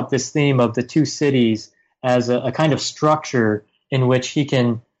take up this theme of the two cities as a kind of structure in which he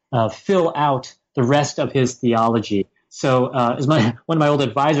can fill out the rest of his theology. So as one of my old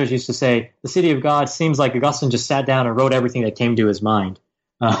advisors used to say, the City of God seems like Augustine just sat down and wrote everything that came to his mind.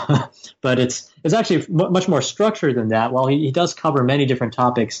 But it's actually much more structured than that. While he does cover many different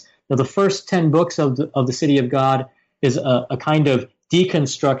topics, the first 10 books of the City of God is a kind of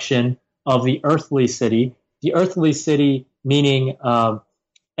deconstruction of the earthly city. The earthly city meaning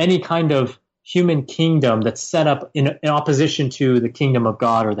any kind of human kingdom that's set up in opposition to the kingdom of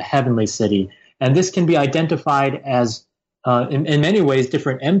God or the heavenly city. And this can be identified as, in many ways,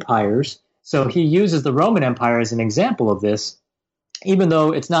 different empires. So he uses the Roman Empire as an example of this. even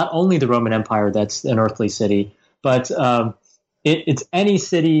though it's not only the Roman Empire that's an earthly city, but it's any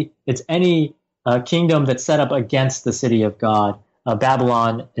city, it's any kingdom that's set up against the city of God.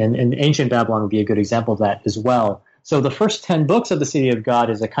 Babylon and ancient Babylon would be a good example of that as well. So the first 10 books of the City of God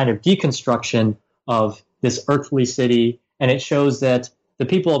is a kind of deconstruction of this earthly city, and it shows that the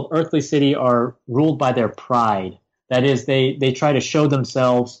people of earthly city are ruled by their pride. That is, they try to show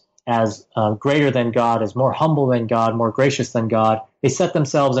themselves as greater than God, as more humble than God, more gracious than God. They set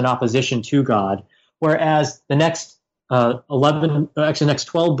themselves in opposition to God. Whereas the next next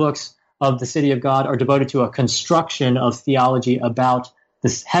 12 books of the City of God are devoted to a construction of theology about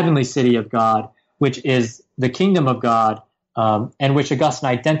this heavenly city of God, which is the kingdom of God, and which Augustine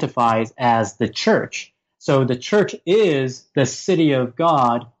identifies as the church. So the church is the city of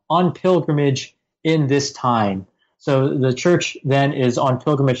God on pilgrimage in this time. So the church then is on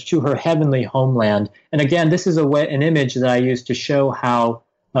pilgrimage to her heavenly homeland. And again, this is an image that I use to show how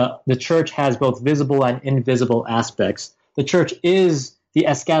the church has both visible and invisible aspects. The church is the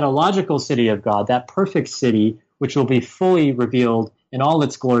eschatological city of God, that perfect city, which will be fully revealed in all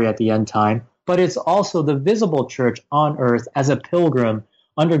its glory at the end time. But it's also the visible church on earth as a pilgrim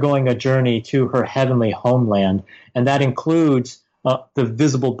undergoing a journey to her heavenly homeland. And that includes the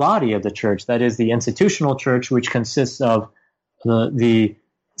visible body of the church, that is the institutional church, which consists of the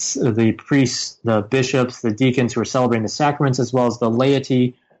priests, the bishops, the deacons who are celebrating the sacraments, as well as the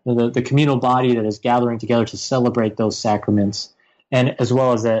laity, the communal body that is gathering together to celebrate those sacraments, and as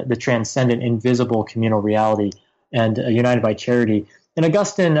well as the transcendent, invisible communal reality and united by charity. And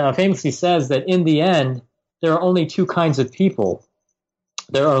Augustine famously says that in the end, there are only two kinds of people.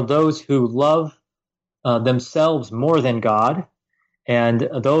 There are those who love themselves more than God, and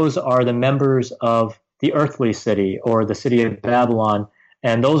those are the members of the earthly city or the city of Babylon,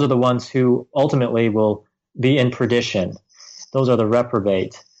 and those are the ones who ultimately will be in perdition. Those are the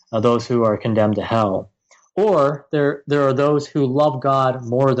reprobate, those who are condemned to hell. Or there are those who love God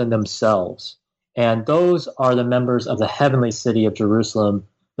more than themselves, and those are the members of the heavenly city of Jerusalem.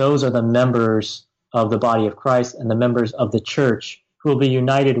 Those are the members of the body of Christ and the members of the church who will be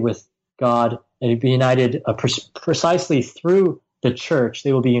united with God and be united precisely through the church.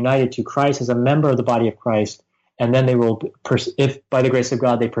 They will be united to Christ as a member of the body of Christ, and then they will, if by the grace of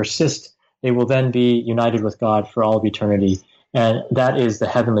God they persist, they will then be united with God for all of eternity, and that is the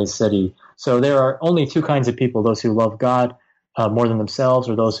heavenly city. So there are only two kinds of people, those who love God more than themselves,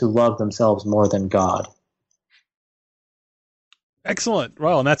 or those who love themselves more than God. Excellent.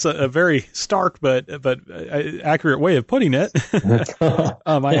 Well, and that's a very stark but accurate way of putting it. Yes.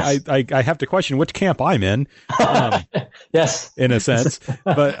 I have to question which camp I'm in. Yes, in a sense.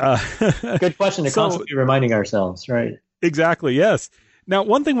 But good question to constantly reminding ourselves, right? Exactly. Yes. Now,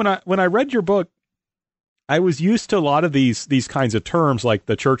 one thing when I read your book, I was used to a lot of these kinds of terms, like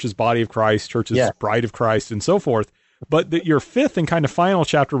the church's body of Christ, church's bride of Christ, and so forth. But your fifth and kind of final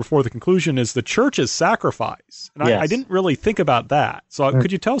chapter before the conclusion is the church's sacrifice. And I didn't really think about that. So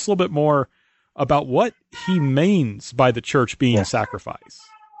could you tell us a little bit more about what he means by the church being a sacrifice?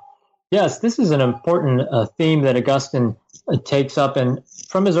 Yes, this is an important theme that Augustine takes up, and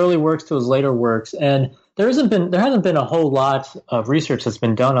from his early works to his later works. And there hasn't been a whole lot of research that's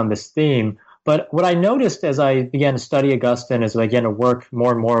been done on this theme. But what I noticed as I began to study Augustine, as I began to work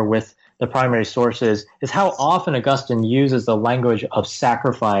more and more with the primary sources, is how often Augustine uses the language of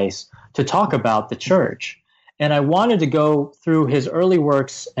sacrifice to talk about the church. And I wanted to go through his early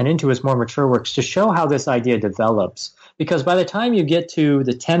works and into his more mature works to show how this idea develops. Because by the time you get to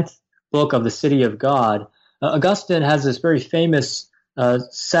the 10th book of the City of God, Augustine has this very famous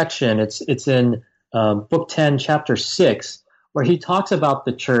section. It's in Book 10, Chapter 6, where he talks about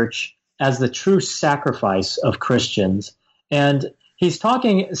the church as the true sacrifice of Christians. And he's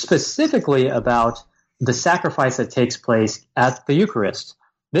talking specifically about the sacrifice that takes place at the Eucharist.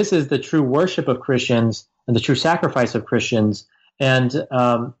 This is the true worship of Christians and the true sacrifice of Christians. And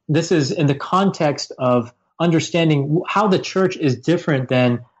this is in the context of understanding how the church is different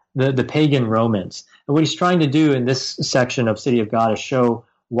than the pagan Romans. And what he's trying to do in this section of City of God is show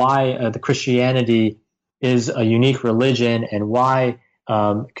why the Christianity is a unique religion and why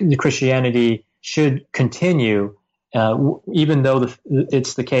Christianity should continue, even though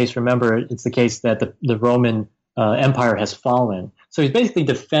it's the case. Remember, it's the case that the Roman Empire has fallen. So he's basically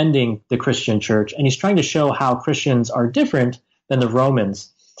defending the Christian church, and he's trying to show how Christians are different than the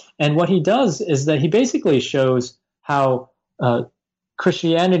Romans. And what he does is that he basically shows how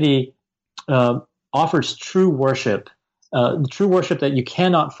Christianity offers true worship that you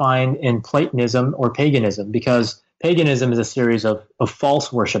cannot find in Platonism or paganism, because paganism is a series of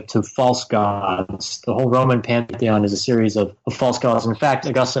false worship to false gods. The whole Roman pantheon is a series of false gods. In fact,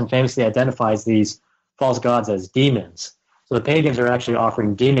 Augustine famously identifies these false gods as demons. So the pagans are actually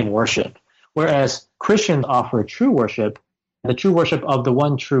offering demon worship, whereas Christians offer true worship, the true worship of the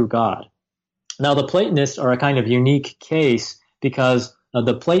one true God. Now, the Platonists are a kind of unique case because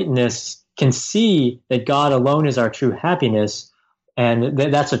the Platonists can see that God alone is our true happiness, and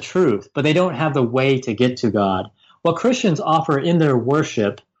that's a truth, but they don't have the way to get to God. What Christians offer in their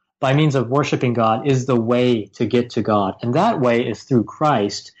worship, by means of worshiping God, is the way to get to God. And that way is through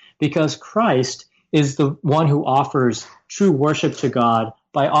Christ, because Christ is the one who offers true worship to God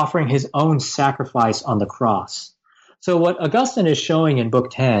by offering his own sacrifice on the cross. So what Augustine is showing in Book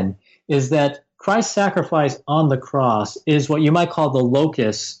 10 is that Christ's sacrifice on the cross is what you might call the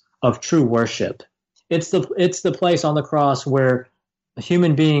locus of true worship. It's the place on the cross where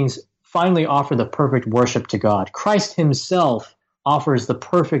human beings finally offer the perfect worship to God. Christ himself offers the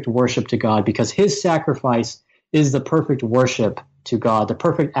perfect worship to God because his sacrifice is the perfect worship to God, the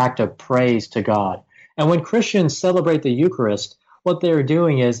perfect act of praise to God. And when Christians celebrate the Eucharist, what they're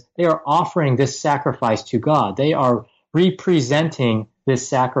doing is they are offering this sacrifice to God. They are representing this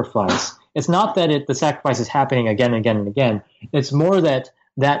sacrifice. It's not that the sacrifice is happening again and again and again. It's more that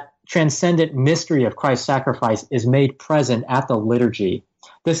transcendent mystery of Christ's sacrifice is made present at the liturgy.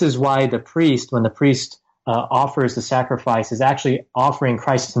 This is why the priest, when the priest offers the sacrifice, is actually offering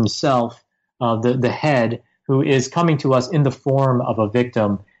Christ himself, the head, who is coming to us in the form of a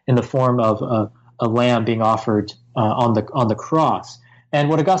victim, in the form of a lamb being offered on the cross. And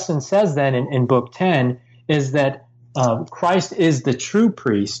what Augustine says then in Book 10 is that Christ is the true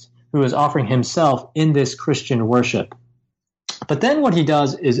priest who is offering himself in this Christian worship. But then what he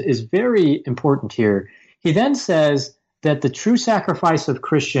does is very important here. He then says that the true sacrifice of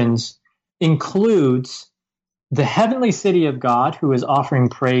Christians includes the heavenly city of God, who is offering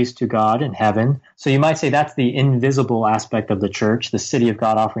praise to God in heaven. So you might say that's the invisible aspect of the church, the city of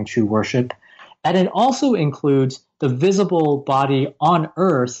God offering true worship. And it also includes the visible body on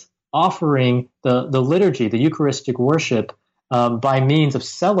earth offering the liturgy, the Eucharistic worship, by means of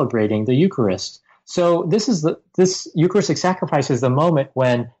celebrating the Eucharist. So this Eucharistic sacrifice is the moment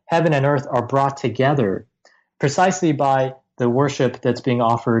when heaven and earth are brought together precisely by the worship that's being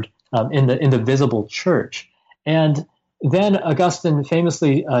offered in the visible church. And then Augustine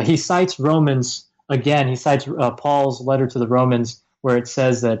famously, he cites Romans again. He cites Paul's letter to the Romans, where it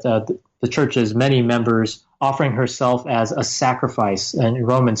says that the church's many members offering herself as a sacrifice. And in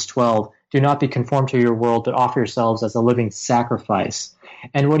Romans 12, do not be conformed to your world, but offer yourselves as a living sacrifice.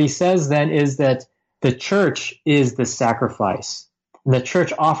 And what he says then is that the church is the sacrifice. And the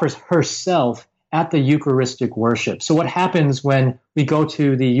church offers herself at the Eucharistic worship. So what happens when we go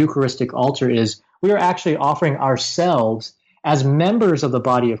to the Eucharistic altar is we are actually offering ourselves as members of the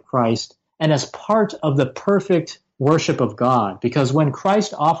body of Christ and as part of the perfect worship of God. Because when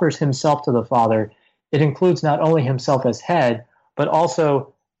Christ offers himself to the Father, it includes not only himself as head, but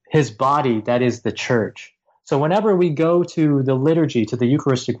also his body, that is the church. So whenever we go to the liturgy, to the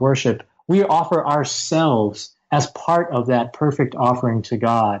Eucharistic worship, we offer ourselves as part of that perfect offering to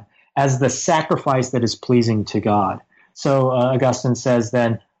God, as the sacrifice that is pleasing to God. So Augustine says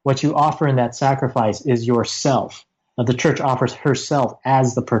then, what you offer in that sacrifice is yourself. The church offers herself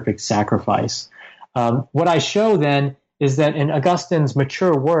as the perfect sacrifice. What I show then is that in Augustine's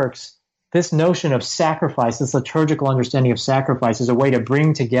mature works, this notion of sacrifice, this liturgical understanding of sacrifice, is a way to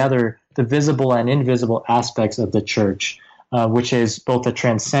bring together the visible and invisible aspects of the church, which is both the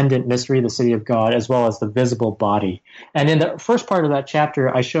transcendent mystery, the city of God, as well as the visible body. And in the first part of that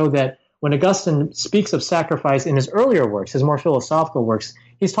chapter, I show that when Augustine speaks of sacrifice in his earlier works, his more philosophical works,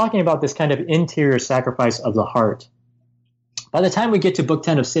 he's talking about this kind of interior sacrifice of the heart. By the time we get to Book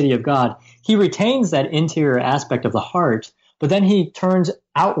 10 of City of God, he retains that interior aspect of the heart, but then he turns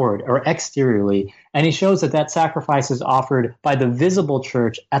outward or exteriorly, and he shows that sacrifice is offered by the visible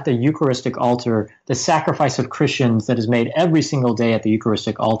church at the Eucharistic altar, the sacrifice of Christians that is made every single day at the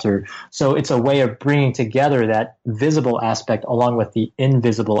Eucharistic altar. So it's a way of bringing together that visible aspect along with the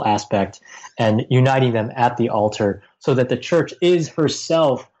invisible aspect and uniting them at the altar so that the church is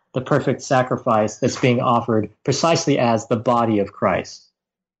herself the perfect sacrifice that's being offered precisely as the body of Christ.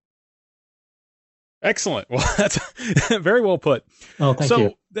 Excellent. Well, that's very well put. Oh, thank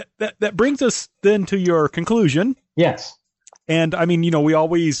you. So that brings us then to your conclusion. Yes. And I mean, we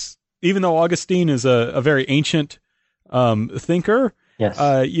always, even though Augustine is a very ancient thinker, yes.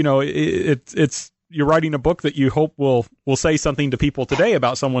 It's you're writing a book that you hope will say something to people today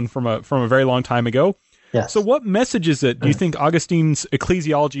about someone from a very long time ago. Yes. So what message is it do you think Augustine's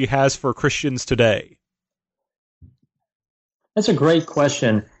ecclesiology has for Christians today? That's a great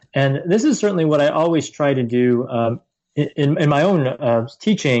question. And this is certainly what I always try to do in my own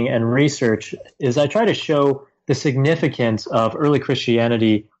teaching and research, is I try to show the significance of early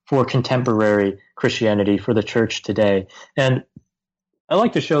Christianity for contemporary Christianity, for the church today. And I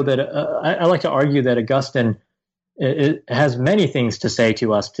like to show that, I like to argue that Augustine has many things to say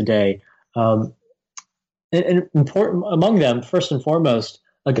to us today. And important among them, first and foremost,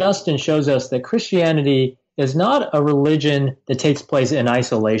 Augustine shows us that Christianity is not a religion that takes place in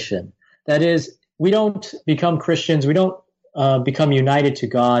isolation. That is, we don't become Christians, we don't become united to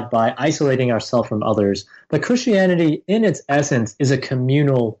God by isolating ourselves from others. But Christianity, in its essence, is a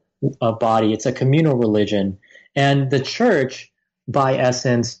communal body. It's a communal religion. And the church, by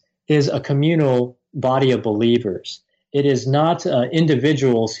essence, is a communal body of believers. It is not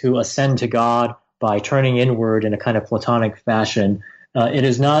individuals who ascend to God by turning inward in a kind of Platonic fashion. It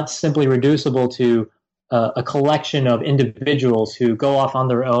is not simply reducible to a collection of individuals who go off on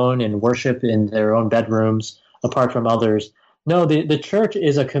their own and worship in their own bedrooms apart from others. No, the church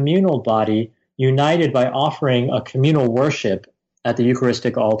is a communal body united by offering a communal worship at the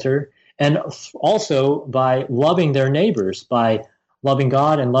Eucharistic altar, and also by loving their neighbors, by loving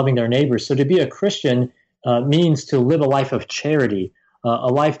God and loving their neighbors. So to be a Christian means to live a life of charity,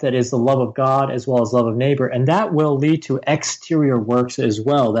 a life that is the love of God as well as love of neighbor, and that will lead to exterior works as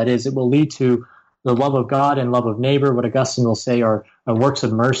well. That is, it will lead to the love of God and love of neighbor, what Augustine will say are works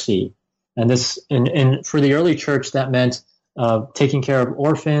of mercy. And this, and for the early church, that meant taking care of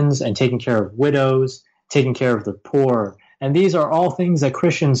orphans and taking care of widows, taking care of the poor. And these are all things that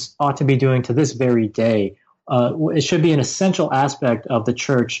Christians ought to be doing to this very day. It should be an essential aspect of the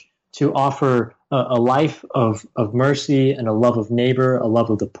church to offer a life of mercy and a love of neighbor, a love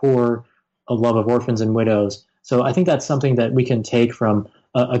of the poor, a love of orphans and widows. So I think that's something that we can take from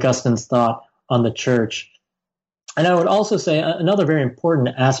Augustine's thought on the church. And I would also say another very important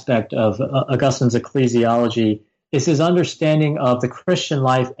aspect of Augustine's ecclesiology is his understanding of the Christian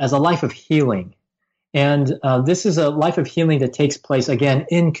life as a life of healing. And this is a life of healing that takes place, again,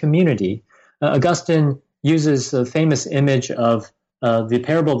 in community. Augustine uses the famous image of the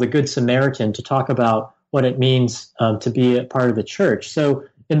parable of the Good Samaritan to talk about what it means to be a part of the church. So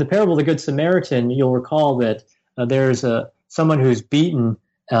in the parable of the Good Samaritan, you'll recall that there's someone who's beaten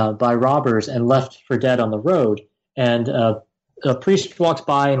by robbers and left for dead on the road. And a priest walks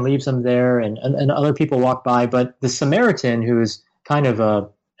by and leaves him there, and other people walk by. But the Samaritan, who is kind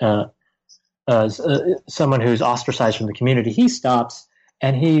of someone who's ostracized from the community, he stops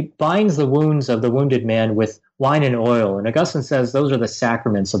and he binds the wounds of the wounded man with wine and oil. And Augustine says those are the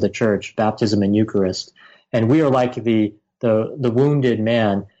sacraments of the church, baptism and Eucharist. And we are like the wounded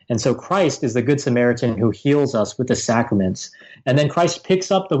man. And so Christ is the Good Samaritan who heals us with the sacraments. And then Christ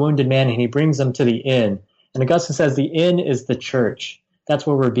picks up the wounded man and he brings him to the inn. And Augustine says the inn is the church. That's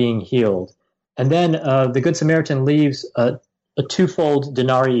where we're being healed. And then the Good Samaritan leaves a twofold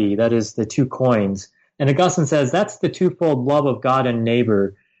denarii, that is the 2 coins. And Augustine says that's the twofold love of God and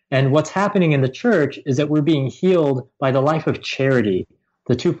neighbor. And what's happening in the church is that we're being healed by the life of charity,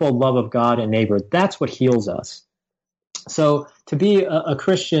 the twofold love of God and neighbor. That's what heals us. So to be a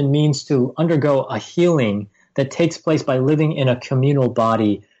Christian means to undergo a healing that takes place by living in a communal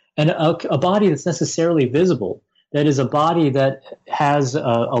body, and a body that's necessarily visible. That is a body that has a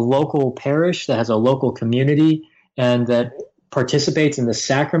local parish, that has a local community, and that participates in the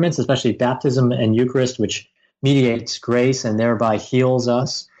sacraments, especially baptism and Eucharist, which mediates grace and thereby heals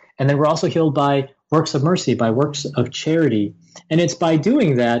us. And then we're also healed by works of mercy, by works of charity. And it's by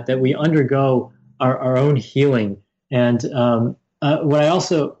doing that that we undergo our own healing. And what I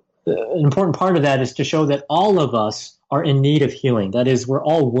also, an important part of that is to show that all of us are in need of healing. That is, we're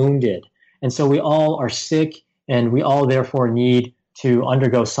all wounded. And so we all are sick, and we all therefore need to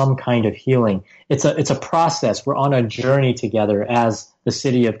undergo some kind of healing. It's a process. We're on a journey together as the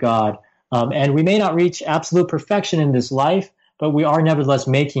city of God. And we may not reach absolute perfection in this life, but we are nevertheless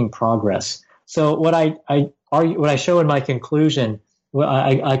making progress. So what I show in my conclusion,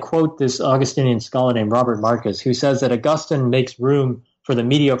 I quote this Augustinian scholar named Robert Marcus, who says that Augustine makes room for the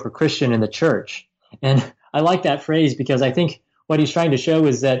mediocre Christian in the church. And I like that phrase because I think what he's trying to show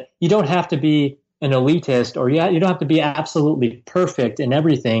is that you don't have to be an elitist, or you don't have to be absolutely perfect in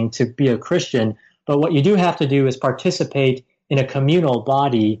everything to be a Christian, but what you do have to do is participate in a communal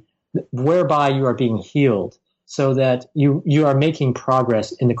body whereby you are being healed, so that you are making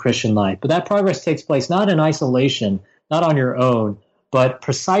progress in the Christian life. But that progress takes place not in isolation, not on your own, but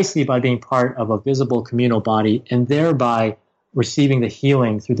precisely by being part of a visible communal body, and thereby receiving the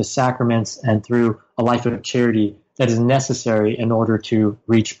healing through the sacraments and through a life of charity that is necessary in order to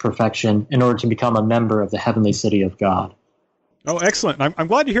reach perfection, in order to become a member of the heavenly city of God. Oh, excellent. I'm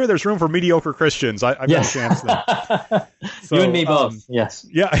glad to hear there's room for mediocre Christians. I've got a chance then. So, you and me both, yes.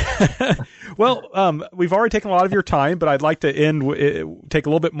 Yeah. Well, we've already taken a lot of your time, but I'd like to take a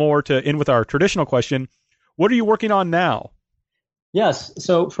little bit more to end with our traditional question. What are you working on now? Yes.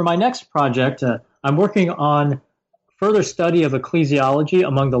 So for my next project, I'm working on further study of ecclesiology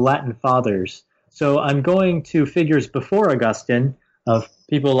among the Latin fathers. So I'm going to figures before Augustine, of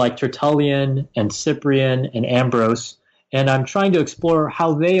people like Tertullian and Cyprian and Ambrose, and I'm trying to explore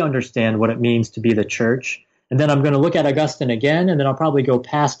how they understand what it means to be the church. And then I'm going to look at Augustine again, and then I'll probably go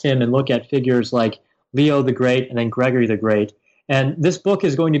past him and look at figures like Leo the Great and then Gregory the Great. And this book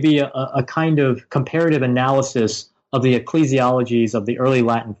is going to be a kind of comparative analysis of the ecclesiologies of the early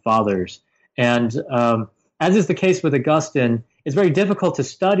Latin fathers. And as is the case with Augustine, it's very difficult to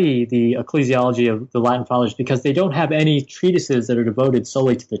study the ecclesiology of the Latin fathers because they don't have any treatises that are devoted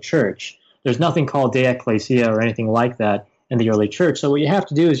solely to the church. There's nothing called De Ecclesia or anything like that in the early church. So what you have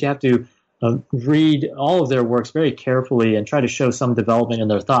to do is you have to read all of their works very carefully and try to show some development in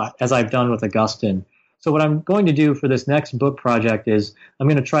their thought, as I've done with Augustine. So what I'm going to do for this next book project is I'm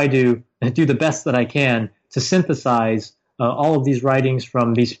going to try to do the best that I can to synthesize all of these writings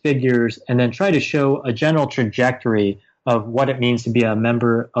from these figures and then try to show a general trajectory of what it means to be a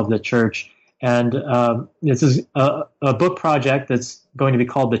member of the church. And this is a book project that's going to be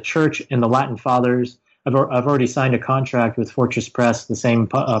called The Church and the Latin Fathers. I've already signed a contract with Fortress Press, the same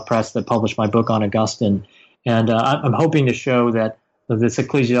press that published my book on Augustine. And I'm hoping to show that this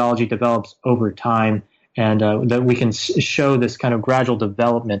ecclesiology develops over time and that we can show this kind of gradual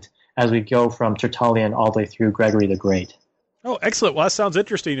development as we go from Tertullian all the way through Gregory the Great. Oh, excellent. Well, that sounds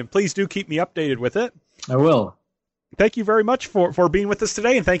interesting. And please do keep me updated with it. I will. Thank you very much for being with us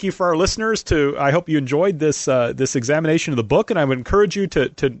today, and thank you for our listeners. I hope you enjoyed this examination of the book, and I would encourage you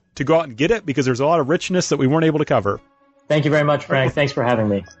to go out and get it because there's a lot of richness that we weren't able to cover. Thank you very much, Frank. Thanks for having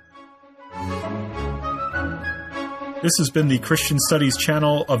me. This has been the Christian Studies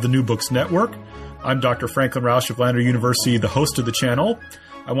channel of the New Books Network. I'm Dr. Franklin Rausch of Lander University, the host of the channel.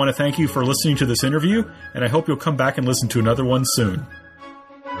 I want to thank you for listening to this interview, and I hope you'll come back and listen to another one soon.